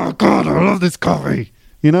 Oh God, I love this coffee.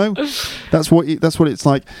 You know, that's what it's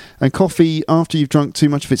like. And coffee, after you've drunk too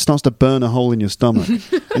much of it, starts to burn a hole in your stomach,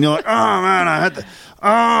 and you're like, oh man, I had,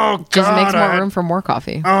 oh God, just makes more room for more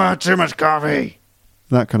coffee. Oh, I had too much coffee.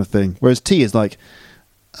 That kind of thing. Whereas tea is like,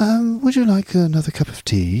 would you like another cup of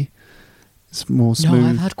tea? It's more smooth. No,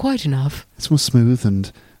 I've had quite enough. It's more smooth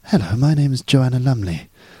and, hello, my name is Joanna Lumley,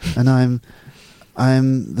 and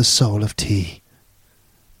I'm the soul of tea.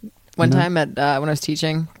 One time when I was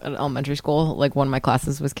teaching at elementary school, like one of my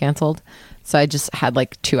classes was canceled, so I just had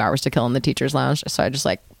like 2 hours to kill in the teacher's lounge. So I just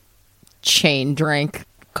like chain drank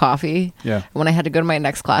coffee. Yeah. When I had to go to my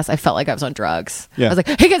next class, I felt like I was on drugs. Yeah. I was like,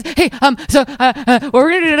 hey guys, what we're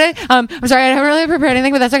gonna do today? I'm sorry, I haven't really prepared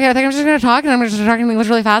anything, but that's okay. I think I'm just gonna talk, and I'm just talking English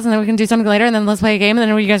really fast, and then we can do something later, and then let's play a game, and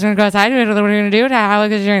then you guys are gonna go outside. What are we gonna do? How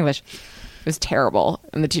good is your English? It was terrible,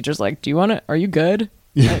 and the teacher's like, "Do you want it? Are you good?"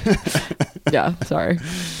 Yeah. Yeah. Sorry.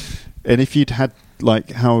 And if you'd had like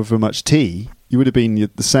however much tea, you would have been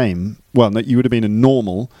the same. Well, no, you would have been a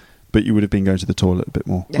normal, but you would have been going to the toilet a bit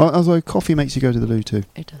more. Yeah. Although coffee makes you go to the loo too.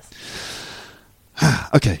 It does.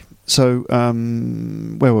 Okay, so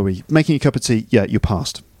where were we? Making a cup of tea. Yeah, you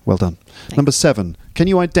passed. Well done. Thanks. Number 7. Can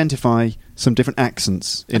you identify some different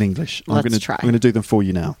accents in English? Let's try. I'm going to do them for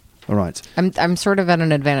you now. All right. I'm sort of at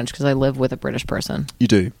an advantage because I live with a British person. You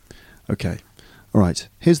do? Okay. All right.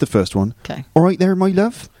 Here's the first one. Okay. All right there, my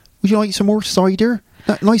love. Would you like some more cider?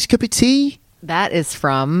 That nice cup of tea? That is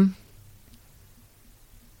from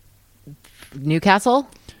Newcastle?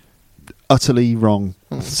 utterly wrong.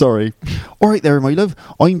 Sorry. All right there, my love.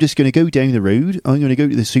 I'm just going to go down the road. I'm going to go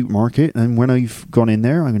to the supermarket, and when I've gone in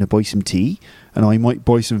there, I'm going to buy some tea, and I might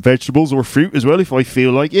buy some vegetables or fruit as well if I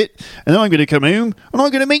feel like it. And then I'm going to come home, and I'm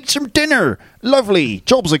going to make some dinner. Lovely.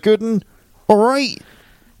 Job's a good one. All right.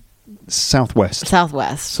 Southwest.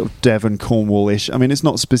 Sort of Devon, Cornwall-ish. I mean, it's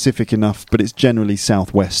not specific enough, but it's generally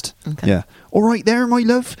southwest. Okay. Yeah. All right there, my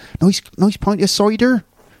love. Nice pint of cider.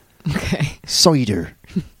 Okay. Cider.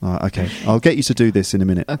 Okay. I'll get you to do this in a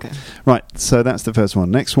minute. Okay. Right. So that's the first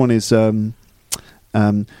one. Next one is good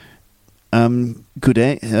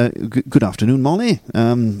good afternoon, Molly.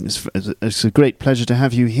 It's a great pleasure to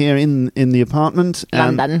have you here in the apartment.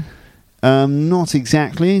 London. Not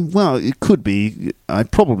exactly. Well, it could be. I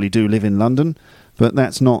probably do live in London, but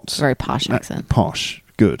that's not... Very posh accent. Posh.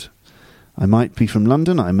 Good. I might be from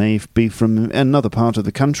London. I may be from another part of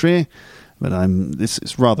the country, but this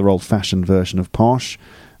is rather old-fashioned version of posh.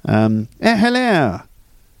 Hello.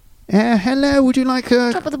 Hello, would you like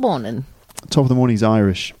a... Top of the morning. Top of the morning's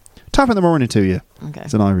Irish. Top of the morning to you. Okay.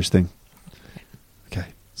 It's an Irish thing. Okay.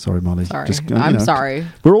 Sorry, Molly. Sorry. I'm sorry.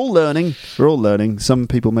 We're all learning. Some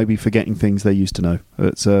people may be forgetting things they used to know.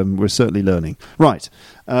 But we're certainly learning. Right.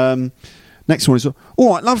 Next one is, all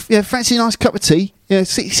right, love. Yeah, fancy a nice cup of tea? Yeah,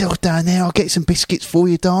 sit yourself down there. I'll get some biscuits for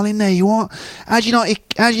you, darling. There you are. How do you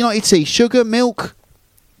like your tea? Sugar, milk?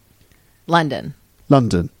 London.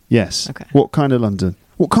 Yes. Okay. What kind of London?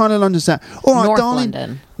 What kind of London's that? All right, North darling.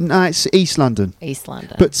 London. No, it's East London. East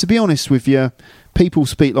London. But to be honest with you, people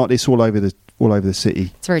speak like this all over the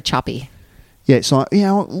city. It's very choppy. Yeah, it's like,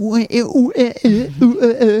 yeah, all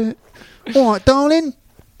right, darling.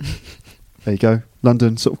 There you go.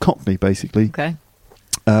 London, sort of Cockney, basically. Okay.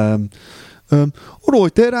 All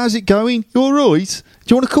right, Dad, how's it going? You all right?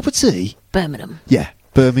 Do you want a cup of tea? Birmingham. Yeah,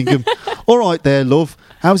 Birmingham. All right there, love.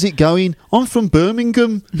 How's it going? I'm from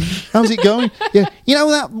Birmingham. How's it going? Yeah, you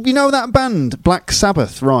know that band, Black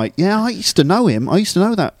Sabbath, right? Yeah, I used to know him. I used to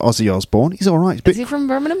know that Ozzy Osbourne. He's all right. Is he from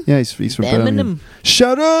Birmingham? Yeah, he's from Birmingham.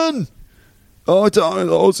 Sharon! Oh, I don't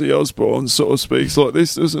know. Ozzy Osbourne sort of speaks like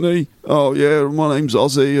this, doesn't he? Oh, yeah, my name's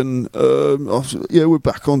Ozzy, and we're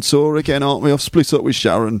back on tour again, aren't we? I've split up with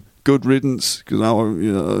Sharon. Good riddance, because now,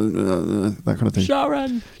 that kind of thing.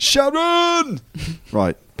 Sharon!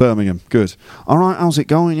 Right, Birmingham, good. All right, how's it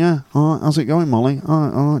going, yeah? All right, how's it going, Molly? All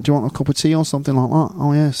right, do you want a cup of tea or something like that?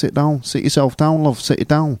 Oh, yeah, sit down. Sit yourself down, love. Sit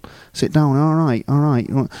down. All right.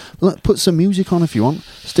 Look, put some music on if you want.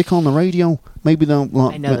 Stick on the radio. Maybe they'll...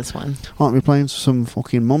 Like, I know this one. Might be playing some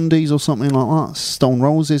fucking Mondays or something like that. Stone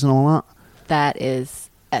Roses and all that. That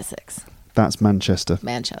is Essex. That's Manchester.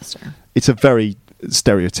 It's a very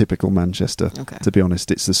stereotypical Manchester, okay. To be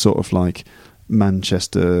honest. It's the sort of like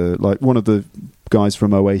Manchester, like one of the guys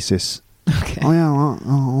from Oasis. Okay. Oh, yeah,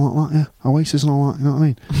 all right, yeah. Oasis and all that, you know what I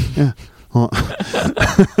mean? Yeah.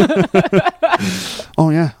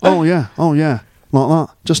 Oh, yeah. Like that.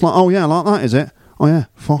 Just like, oh, yeah, like that, is it? Oh, yeah.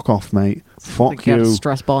 Fuck off, mate. Fuck you. You. Got a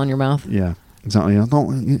stress ball in your mouth. Yeah. Exactly. You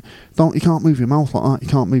can't move your mouth like that.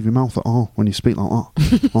 You can't move your mouth at all when you speak like that.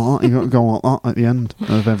 Like that. You got to go like that at the end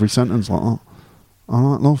of every sentence, like that.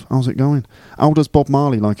 All right, love. How's it going? How does Bob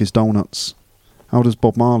Marley like his donuts?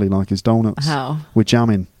 How? We're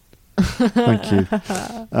jamming. Thank you.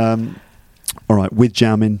 All right, we're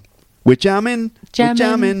jamming. We're jamming.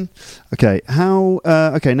 Okay.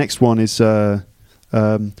 Okay. Next one is. Why,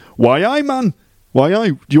 aye, man? Why, aye?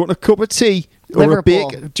 Do you want a cup of tea? Liverpool.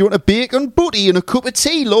 Do you want a bacon butty and a cup of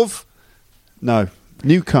tea, love? No.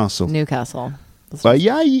 Newcastle. Why,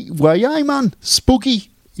 aye, man? Spooky.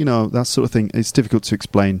 You know, that sort of thing. It's difficult to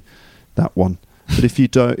explain that one. But if you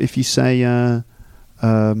say, where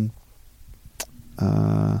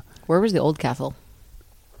was the old castle?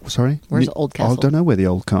 Sorry? Where's the old castle? I don't know where the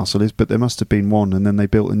old castle is, but there must have been one, and then they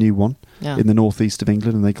built a new one in the northeast of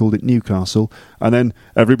England, and they called it Newcastle. And then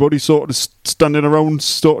everybody sort of standing around,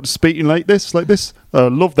 sort of speaking like this.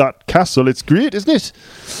 Love that castle. It's great, isn't it?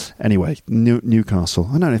 Anyway, Newcastle.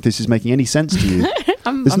 I don't know if this is making any sense to you.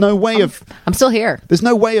 I'm still here. There's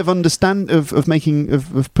no way of of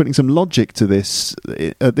putting some logic to this.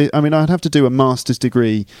 I mean, I'd have to do a master's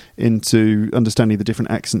degree into understanding the different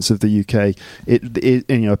accents of the UK.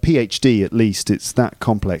 A PhD at least. It's that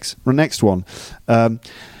complex. The next one. All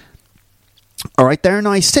right, there,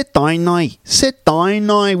 now. Sit down,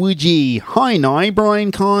 would ye? Hi, now,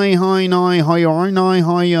 Brian Kai. Hi, now. Hi, do you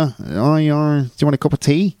want a cup of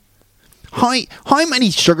tea? Hi, how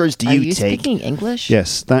many sugars do you take? Are you speaking English?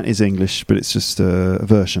 Yes, that is English, but it's just a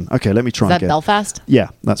version. Okay, let me try again. Is that Belfast?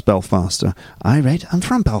 Yeah, that's Belfast. I'm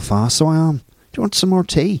from Belfast, so I am. Do you want some more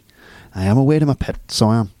tea? I am away to my pet, so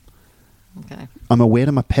I am. Okay. I'm away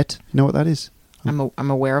to my pet. You know what that is? I'm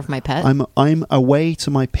aware of my pet. I'm away to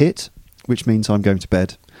my pit, which means I'm going to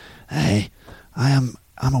bed. Hey, I'm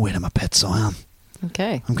away to my pit, so I am.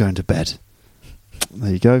 Okay. I'm going to bed.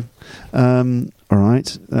 There you go. All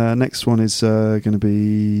right. Next one is going to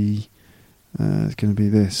be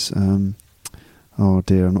this. Oh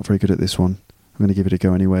dear, I'm not very good at this one. I'm going to give it a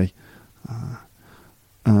go anyway.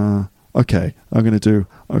 Okay, I'm going to do.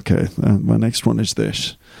 Okay, my next one is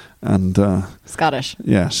this, and Scottish.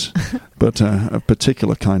 yes, but a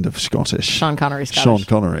particular kind of Scottish. Sean Connery Scottish. Sean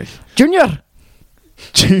Connery. Junior.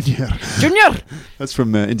 That's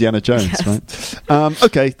from Indiana Jones, Yes. right?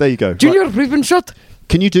 Okay, there you go. Junior, Right. we've been shot.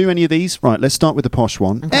 Can you do any of these? Right, let's start with the posh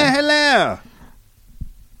one. Okay. Hello.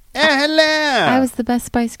 Hello. I was the best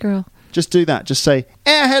Spice Girl. Just do that. Just say,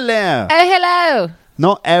 hello. Oh, hello.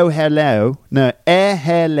 Not hello. No,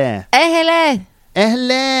 hello. Oh, hello.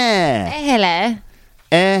 Hello. Oh, hello.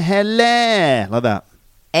 Hello. Like that.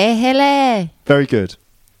 Oh, hello. Very good.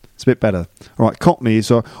 It's a bit better. All right,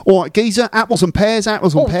 Cockneys are... All right, geezer, apples and pears,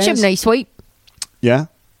 Oh, pears. chimney sweep. Yeah.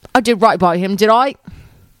 I did right by him, did I?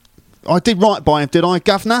 I did right by him, did I,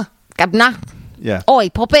 governor? Governor. Yeah. Oi,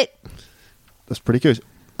 pop it. That's pretty good.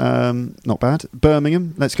 Not bad.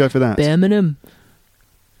 Birmingham, let's go for that. Birmingham.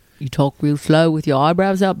 You talk real slow with your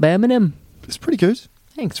eyebrows up, Birmingham. It's pretty good.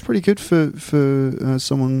 Thanks. It's pretty good for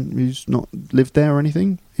someone who's not lived there or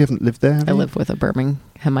anything. You haven't lived there, have I you? live with a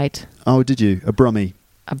Birminghamite. Oh, did you? A Brummie.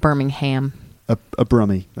 A Birmingham. A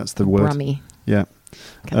Brummie. That's the word. Brummie. Yeah.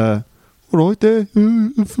 Okay. All right there.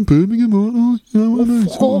 I'm from Birmingham, aren't I? Yeah, I know,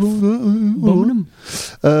 Fuck off. Birmingham.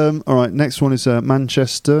 All right, next one is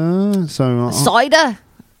Manchester. So Cider.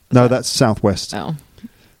 no, that's southwest. Oh.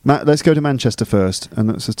 Let's go to Manchester first, and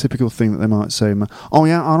that's a typical thing that they might say. Oh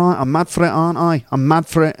yeah, all right, I'm mad for it, aren't I? I'm mad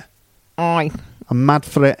for it. I I'm mad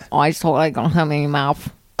for it. thought I got something in your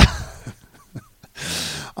mouth.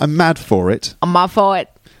 I'm mad for it. I'm mad for it.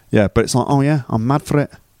 Yeah, but it's like, oh yeah, I'm mad for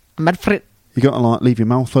it. I'm mad for it. You got to like leave your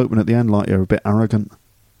mouth open at the end, like you're a bit arrogant.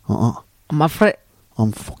 I'm mad for it.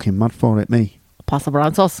 I'm fucking mad for it, me. Pasta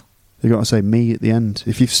Brantos. You got to say me at the end.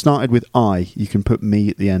 If you've started with I, you can put me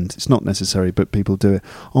at the end. It's not necessary, but people do it.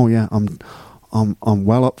 Oh yeah, I'm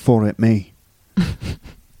well up for it, me.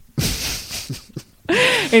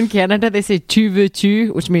 In Canada, they say tu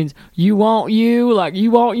veux-tu, which means you want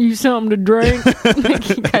you something to drink.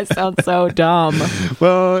 You guys sound so dumb.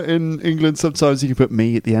 Well, in England, sometimes you can put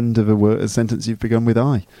me at the end of a sentence you've begun with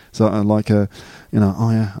I. So like oh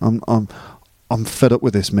yeah, I'm fed up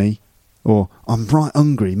with this, me, or I'm right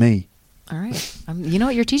hungry, me. All right. You know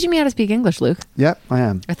what? You're teaching me how to speak English, Luke. Yep, I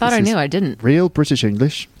am. I thought This I knew. is I didn't. Real British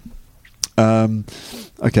English.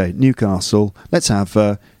 Okay, Newcastle. Let's have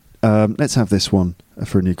this one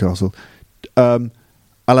for Newcastle. I'll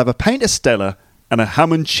have a pint of Stella and a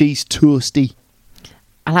ham and cheese toasty.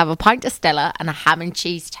 I'll have a pint of Stella and a ham and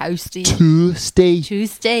cheese toasty.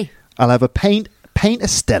 Toasty. I'll have a pint of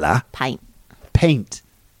Stella. Pint. Paint.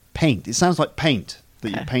 It sounds like paint that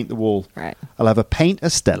you Okay. paint the wall. Right. I'll have a pint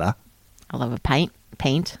of Stella I'll have a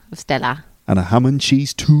paint of Stella and a ham and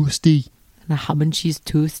cheese toasty. and a ham and cheese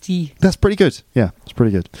toasty. That's pretty good. Yeah, it's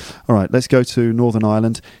pretty good. All right, let's go to Northern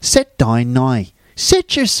Ireland. Set down now.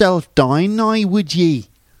 Set yourself down now, would ye?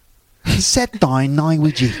 Set down now,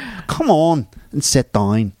 would ye? Come on and set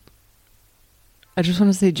down. I just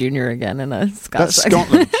want to say junior again in a Scottish That's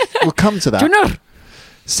Scotland. We'll come to that. Junior.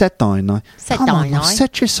 Set down now. Set Come down on, now.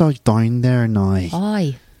 Set yourself down there now.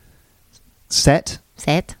 Aye. Set.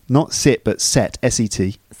 Set. Not sit, but set.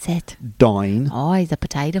 S-E-T. Set. Down. Aye, the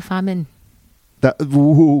potato famine. That.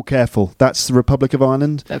 Ooh, careful. That's the Republic of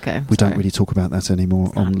Ireland. Okay. We don't sorry. really talk about that anymore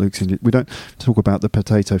It's on not. Luke's English. We don't talk about the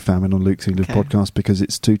potato famine on Luke's English Okay. podcast because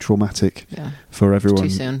it's too traumatic Yeah. for everyone too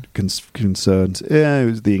soon. concerned. Yeah,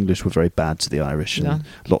 the English were very bad to the Irish, and Yeah.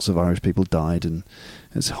 lots of Irish people died, and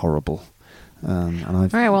it's horrible. And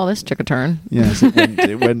I've All right, well, this took a turn. yes,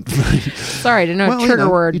 it went. Sorry, I didn't know Well, a you trigger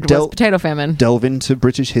know, word you was potato famine. Delve into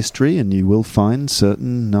British history, and you will find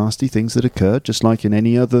certain nasty things that occurred, just like in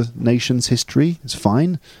any other nation's history. It's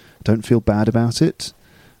fine. Don't feel bad about it.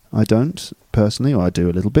 I don't personally, or I do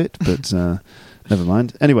a little bit, but never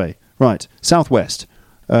mind. Anyway, right, Southwest.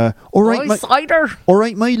 All right, Oi, cider, all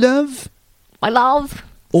right, my love. my love.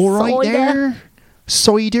 All right Cider. there.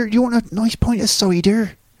 Cider. Do you want a nice pint of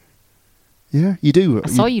cider? Yeah, you do. I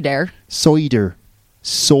saw you there. Cider.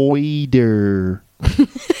 Cider.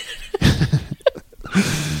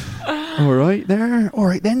 All right there. All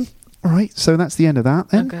right then. All right. So that's the end of that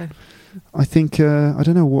then. Okay. I think, I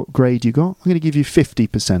don't know what grade you got. I'm going to give you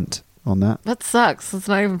 50% on that. That sucks. It's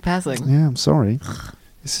not even passing. Yeah, I'm sorry.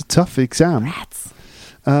 It's a tough exam. Rats.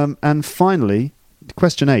 And finally,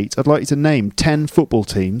 question 8. I'd like you to name 10 football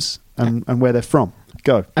teams and where they're from.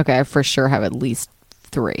 Go. Okay, I for sure have at least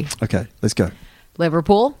 3. Okay, let's go.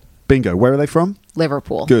 Liverpool. Bingo. Where are they from?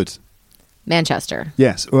 Liverpool. Good. Manchester.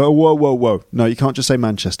 Yes. Whoa. No, you can't just say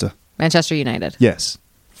Manchester. Manchester United. Yes.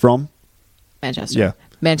 From? Manchester. Yeah.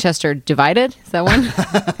 Manchester divided? Is that one?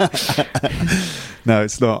 No,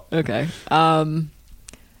 it's not. Okay.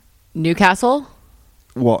 Newcastle.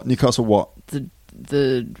 What? Newcastle what?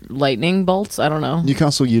 The Lightning Bolts? I don't know.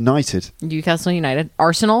 Newcastle United. Newcastle United.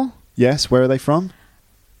 Arsenal. Yes. Where are they from?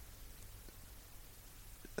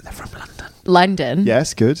 They're from London. London.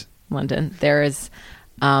 Yes, good. London. There is...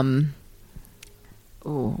 oh,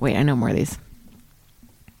 wait, I know more of these.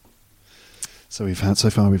 So we've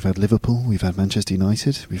had Liverpool, we've had Manchester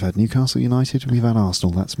United, we've had Newcastle United, and we've had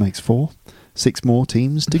Arsenal. That makes 4. 6 more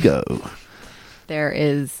teams to go. There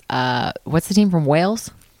is... what's the team from Wales?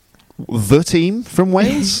 The team from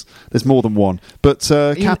Wales? There's more than one. But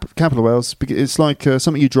capital of Wales, it's like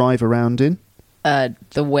something you drive around in.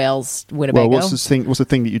 The Wales Winnebago. Well, what's the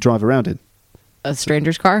thing that you drive around in? A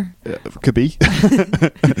stranger's car? Could be.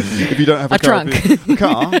 If you don't have a car.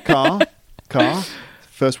 trunk. Car.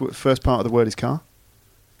 First part of the word is car.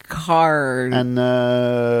 Car. And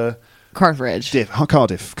Carthage.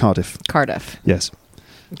 Cardiff. Yes.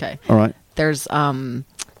 Okay. All right. There's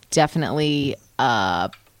definitely one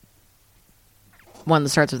that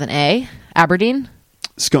starts with an A. Aberdeen.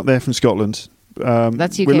 They're from Scotland.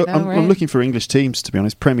 That's UK, right? I'm looking for English teams, to be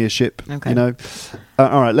honest. Premiership, okay. You know.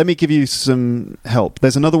 All right, let me give you some help.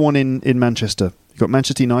 There's another one in Manchester. You've got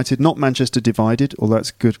Manchester United, not Manchester divided, although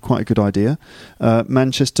that's quite a good idea.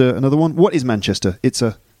 Manchester, another one. What is Manchester? It's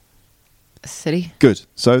a city. Good.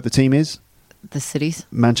 So the team is? The cities.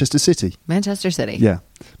 Manchester City. Manchester City. Yeah.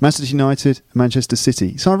 Manchester United, Manchester City.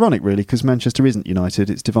 It's ironic, really, because Manchester isn't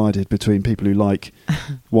united. It's divided between people who like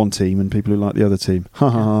one team and people who like the other team.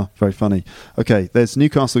 Ha ha ha. Very funny. Okay, there's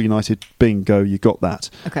Newcastle United. Bingo, you got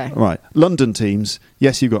that. Okay. All right. London teams.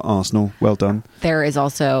 Yes, you got Arsenal. Well done. There is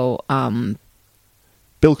also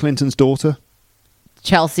Bill Clinton's daughter.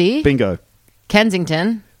 Chelsea. Bingo.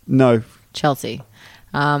 Kensington. No. Chelsea.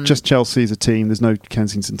 Just Chelsea's a team. There's no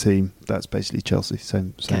Kensington team. That's basically Chelsea.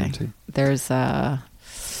 Same team. There's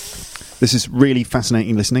This is really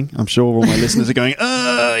fascinating listening. I'm sure all my listeners are going,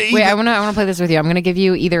 Wait, I want to play this with you. I'm going to give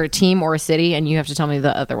you either a team or a city, and you have to tell me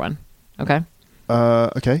the other one. Okay?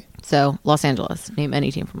 Okay. So, Los Angeles. Name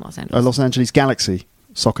any team from Los Angeles. Los Angeles Galaxy.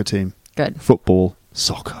 Soccer team. Good. Football.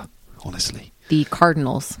 Soccer. Honestly. The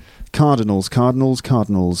Cardinals. Cardinals.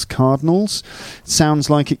 Sounds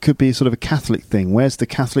like it could be sort of a Catholic thing. Where's the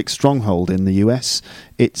Catholic stronghold in the US?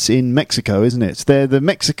 It's in Mexico, isn't it? They're the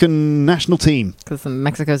Mexican national team. Because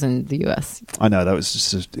Mexico's in the US. I know, that was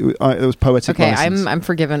just it was poetic license. I'm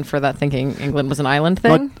forgiven for that, thinking England was an island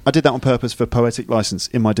thing. I did that on purpose for poetic license,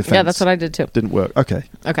 in my defense. Yeah, that's what I did too. Didn't work. Okay.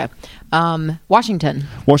 Washington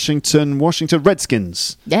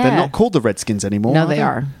Redskins. Yeah. They're not called the Redskins anymore. No, they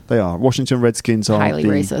are. They are. Washington Redskins are highly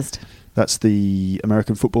racist. That's the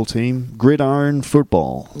American football team. Gridiron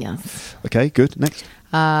football. Yes. Okay, good. Next.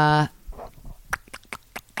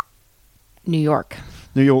 New York.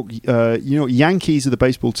 New York Yankees are the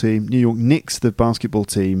baseball team. New York Knicks the basketball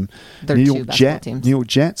team. They're New two York basketball teams. New York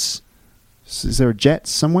Jets. Is there a Jets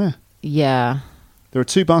somewhere? Yeah. There are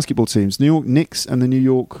 2 basketball teams. New York Knicks and the New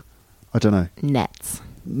York, I don't know. Nets.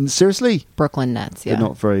 Seriously? Brooklyn Nets, yeah. They're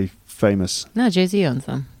not very famous. No, Jay-Z owns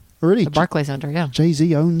them. Really? The Barclays Center, yeah.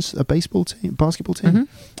 Jay-Z owns a basketball team? Mm-hmm.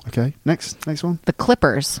 Okay, next one. The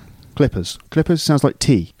Clippers. Clippers sounds like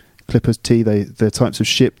tea. Clippers tea, they're types of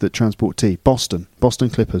ship that transport tea. Boston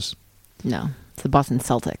Clippers. No, it's the Boston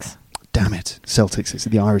Celtics. Damn it. Celtics, it's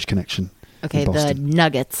the Irish connection. Okay, the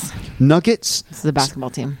Nuggets. Nuggets? This is the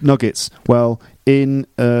basketball team. Nuggets. Well, in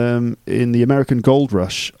the American gold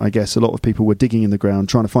rush, I guess a lot of people were digging in the ground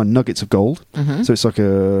trying to find nuggets of gold. Mm-hmm. So it's like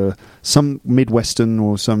some Midwestern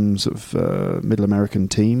or some sort of Middle American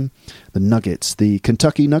team. The Nuggets, the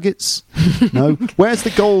Kentucky Nuggets. No, where's the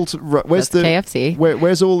gold? Where's that's the KFC?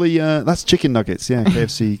 Where's all the? That's chicken nuggets. Yeah,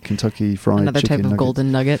 KFC, Kentucky Fried Another Chicken type of nuggets.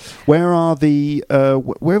 golden nugget. Where are the?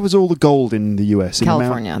 Where was all the gold in the US?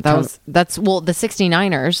 California. That's the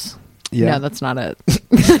 69ers. Yeah. No, that's not it.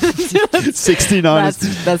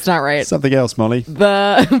 69ers. That's not right. Something else, Molly.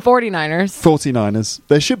 The 49ers. 49ers.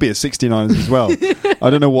 There should be a 69ers as well. I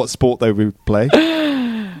don't know what sport they would play.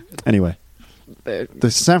 Anyway.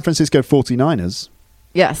 The San Francisco 49ers.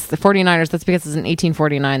 Yes, the 49ers. That's because it's in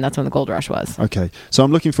 1849. That's when the gold rush was. Okay. So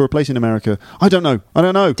I'm looking for a place in America. I don't know.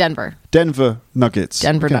 Denver Nuggets.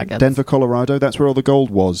 Nuggets. Denver, Colorado. That's where all the gold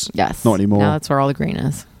was. Yes. Not anymore. Now that's where all the green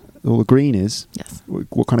is. All the green is? Yes.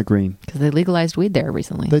 What kind of green? Because they legalized weed there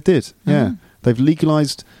recently. They did, yeah. Mm-hmm. They've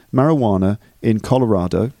legalized marijuana in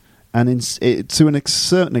Colorado, and to a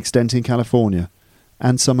certain extent in California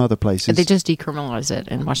and some other places. They just decriminalized it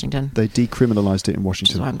in Washington. They decriminalized it in Which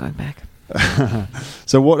is Washington. why I'm going back.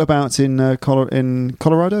 So what about in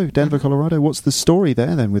Colorado, Denver, Colorado? What's the story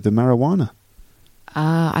there then with the marijuana?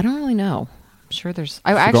 I don't really know. I'm sure there's...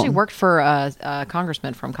 I actually worked for a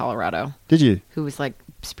congressman from Colorado. Did you? Who was like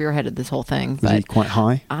spearheaded this whole thing. Was he quite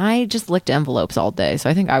high? I just licked envelopes all day, so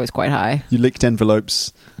I think I was quite high. You licked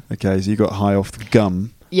envelopes. Okay, so you got high off the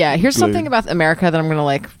gum. Yeah, here's Glue. something about America that I'm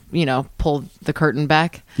going to pull the curtain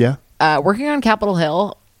back. Yeah? Working on Capitol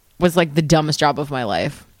Hill was like the dumbest job of my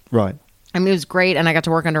life. Right. I mean, it was great, and I got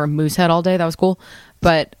to work under a moose head all day. That was cool.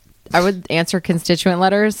 But I would answer constituent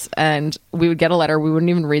letters, and we would get a letter. We wouldn't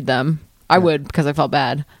even read them. I would, because I felt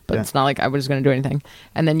bad, but it's not like I was going to do anything.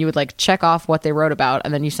 And then you would like check off what they wrote about,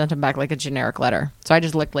 and then you sent them back like a generic letter. So I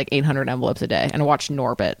just licked like 800 envelopes a day and watched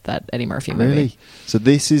Norbit, that Eddie Murphy movie. Really? So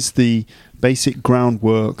this is the basic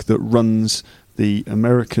groundwork that runs the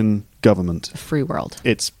American government. The free world.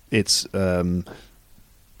 It's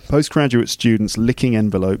postgraduate students licking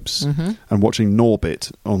envelopes and watching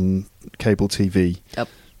Norbit on cable TV. Yep.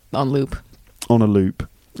 On loop. On a loop.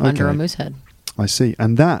 Under Okay. a moose head. I see.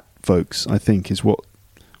 And that, folks, I think is what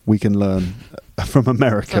we can learn from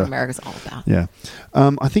America. That's what America's all about. Yeah.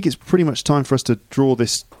 I think it's pretty much time for us to draw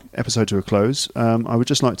this episode to a close. I would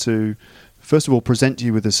just like to, first of all, present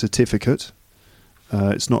you with a certificate.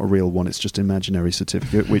 It's not a real one, it's just an imaginary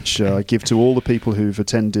certificate, which I give to all the people who've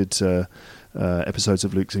attended episodes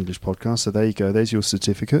of Luke's English podcast. So there you go. There's your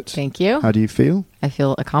certificate. Thank you. How do you feel? I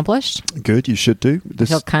feel accomplished. Good. You should do. I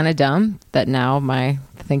feel kind of dumb that now my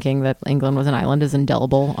thinking that England was an island is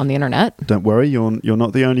indelible on the internet. Don't worry. You're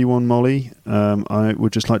not the only one, Molly. I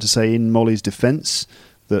would just like to say in Molly's defence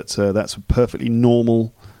that that's a perfectly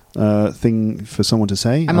normal thing for someone to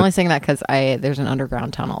say. I'm only saying that because there's an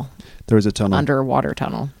underground tunnel. There is a tunnel. Underwater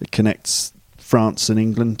tunnel. It connects France and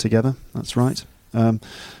England together. That's right. I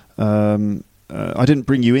didn't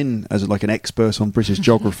bring you in as like an expert on British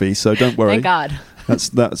geography, so don't worry. Thank God.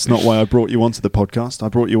 That's not why I brought you onto the podcast. I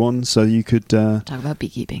brought you on so you could talk about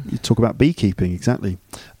beekeeping. You talk about beekeeping, exactly.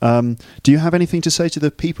 Do you have anything to say to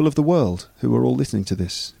the people of the world who are all listening to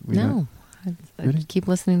this? No. I keep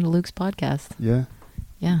listening to Luke's podcast. Yeah?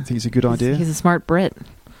 Yeah. I think it's a good idea. He's a smart Brit.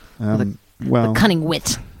 Well, a cunning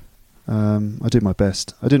wit. I did my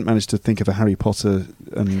best. I didn't manage to think of a Harry Potter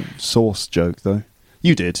and sauce joke, though.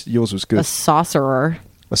 You did. Yours was good. A sorcerer.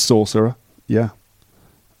 A sorcerer. Yeah.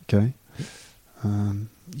 Okay. You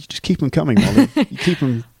just keep them coming, Molly.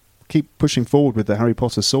 You keep pushing forward with the Harry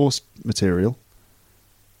Potter source material.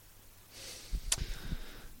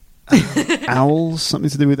 Owls? Something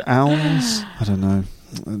to do with owls? I don't know.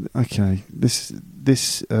 Okay. This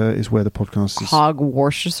is where the podcast is. Hog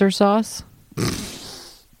Worcestershire sauce.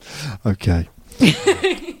 Okay.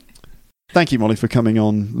 Thank you, Molly, for coming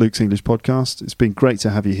on Luke's English podcast. It's been great to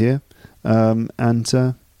have you here. And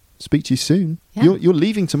speak to you soon. Yeah. You're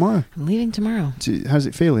leaving tomorrow. I'm leaving tomorrow. How does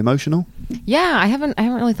it feel? Emotional? Yeah, I haven't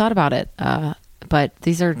really thought about it. But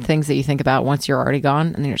these are things that you think about once you're already gone,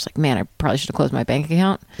 and then you're just like, man, I probably should have closed my bank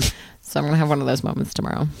account. So I'm going to have one of those moments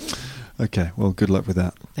tomorrow. Okay, well, good luck with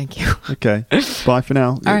that. Thank you. Okay, bye for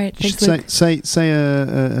now. All right, You thanks, should Luke. say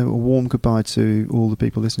a warm goodbye to all the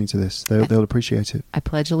people listening to this. They'll appreciate it. I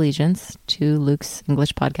pledge allegiance to Luke's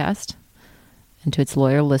English podcast and to its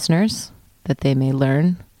loyal listeners that they may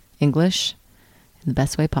learn English in the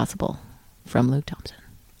best way possible. From Luke Thompson.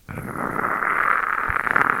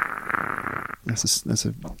 That's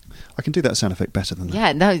a. I can do that sound effect better than that.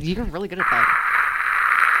 Yeah, no, you're really good at that.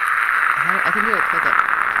 I can do it quicker.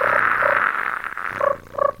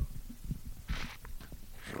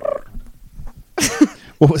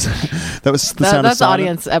 What was that? That was the sound That's of silence?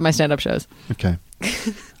 audience at my stand-up shows. Okay.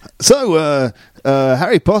 So,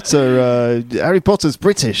 Harry Potter's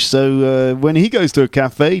British. So, when he goes to a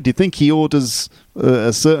cafe, do you think he orders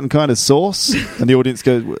a certain kind of sauce? And the audience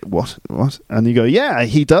goes, "What? What?" And you go, "Yeah,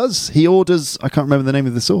 he does. He orders. I can't remember the name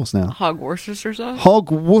of the sauce now. Hog Worcestershire sauce?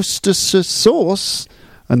 Hog Worcestershire sauce."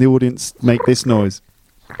 And the audience make this noise.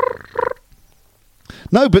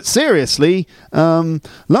 No, but seriously,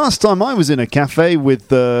 last time I was in a cafe with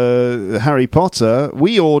Harry Potter,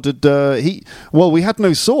 we ordered. We had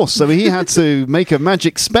no sauce, so he had to make a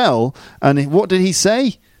magic spell. And what did he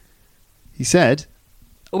say? He said,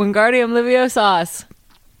 Wingardium Leviosa.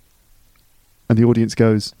 and the audience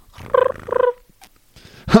goes,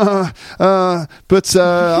 but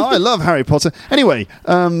I love Harry Potter. Anyway,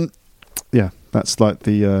 yeah. That's like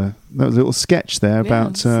that was a little sketch there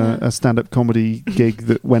about a stand-up comedy gig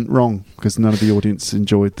that went wrong because none of the audience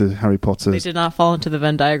enjoyed the Harry Potter. They did not fall into the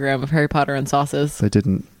Venn diagram of Harry Potter and sauces. They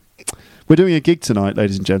didn't. We're doing a gig tonight,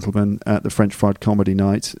 ladies and gentlemen, at the French Fried Comedy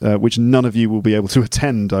Night, which none of you will be able to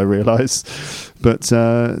attend, I realise. But,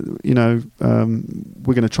 we're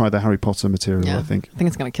going to try the Harry Potter material, I think. I think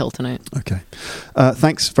it's going to kill tonight. Okay.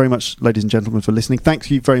 Thanks very much, ladies and gentlemen, for listening. Thank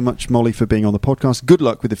you very much, Molly, for being on the podcast. Good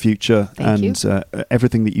luck with the future. Thank you.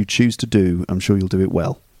 Everything that you choose to do, I'm sure you'll do it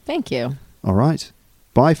well. Thank you. All right.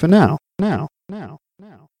 Bye for now. Now.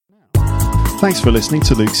 Thanks for listening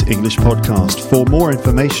to Luke's English podcast. For more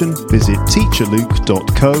information, visit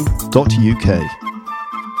teacherluke.co.uk.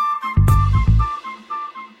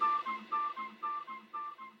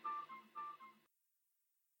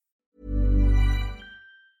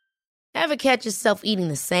 Ever catch yourself eating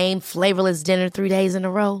the same flavorless dinner 3 days in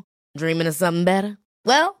a row? Dreaming of something better?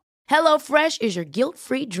 Well, HelloFresh is your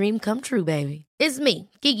guilt-free dream come true, baby. It's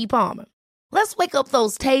me, Keke Palmer. Let's wake up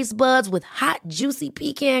those taste buds with hot, juicy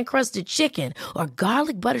pecan-crusted chicken or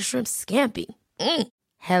garlic butter shrimp scampi.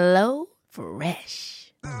 Hello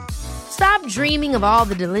Fresh. Stop dreaming of all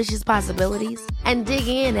the delicious possibilities and dig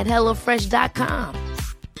in at HelloFresh.com.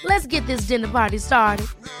 Let's get this dinner party started.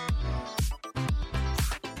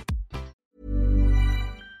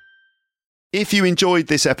 If you enjoyed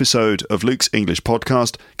this episode of Luke's English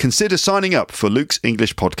Podcast, consider signing up for Luke's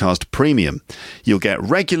English Podcast Premium. You'll get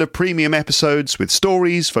regular premium episodes with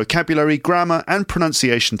stories, vocabulary, grammar and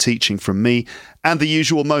pronunciation teaching from me and the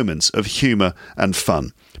usual moments of humour and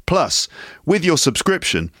fun. Plus, with your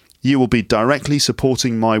subscription, you will be directly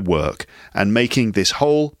supporting my work and making this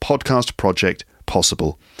whole podcast project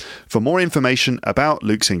possible. For more information about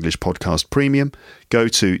Luke's English Podcast Premium, go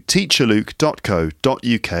to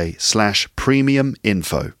teacherluke.co.uk/premium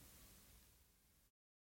info.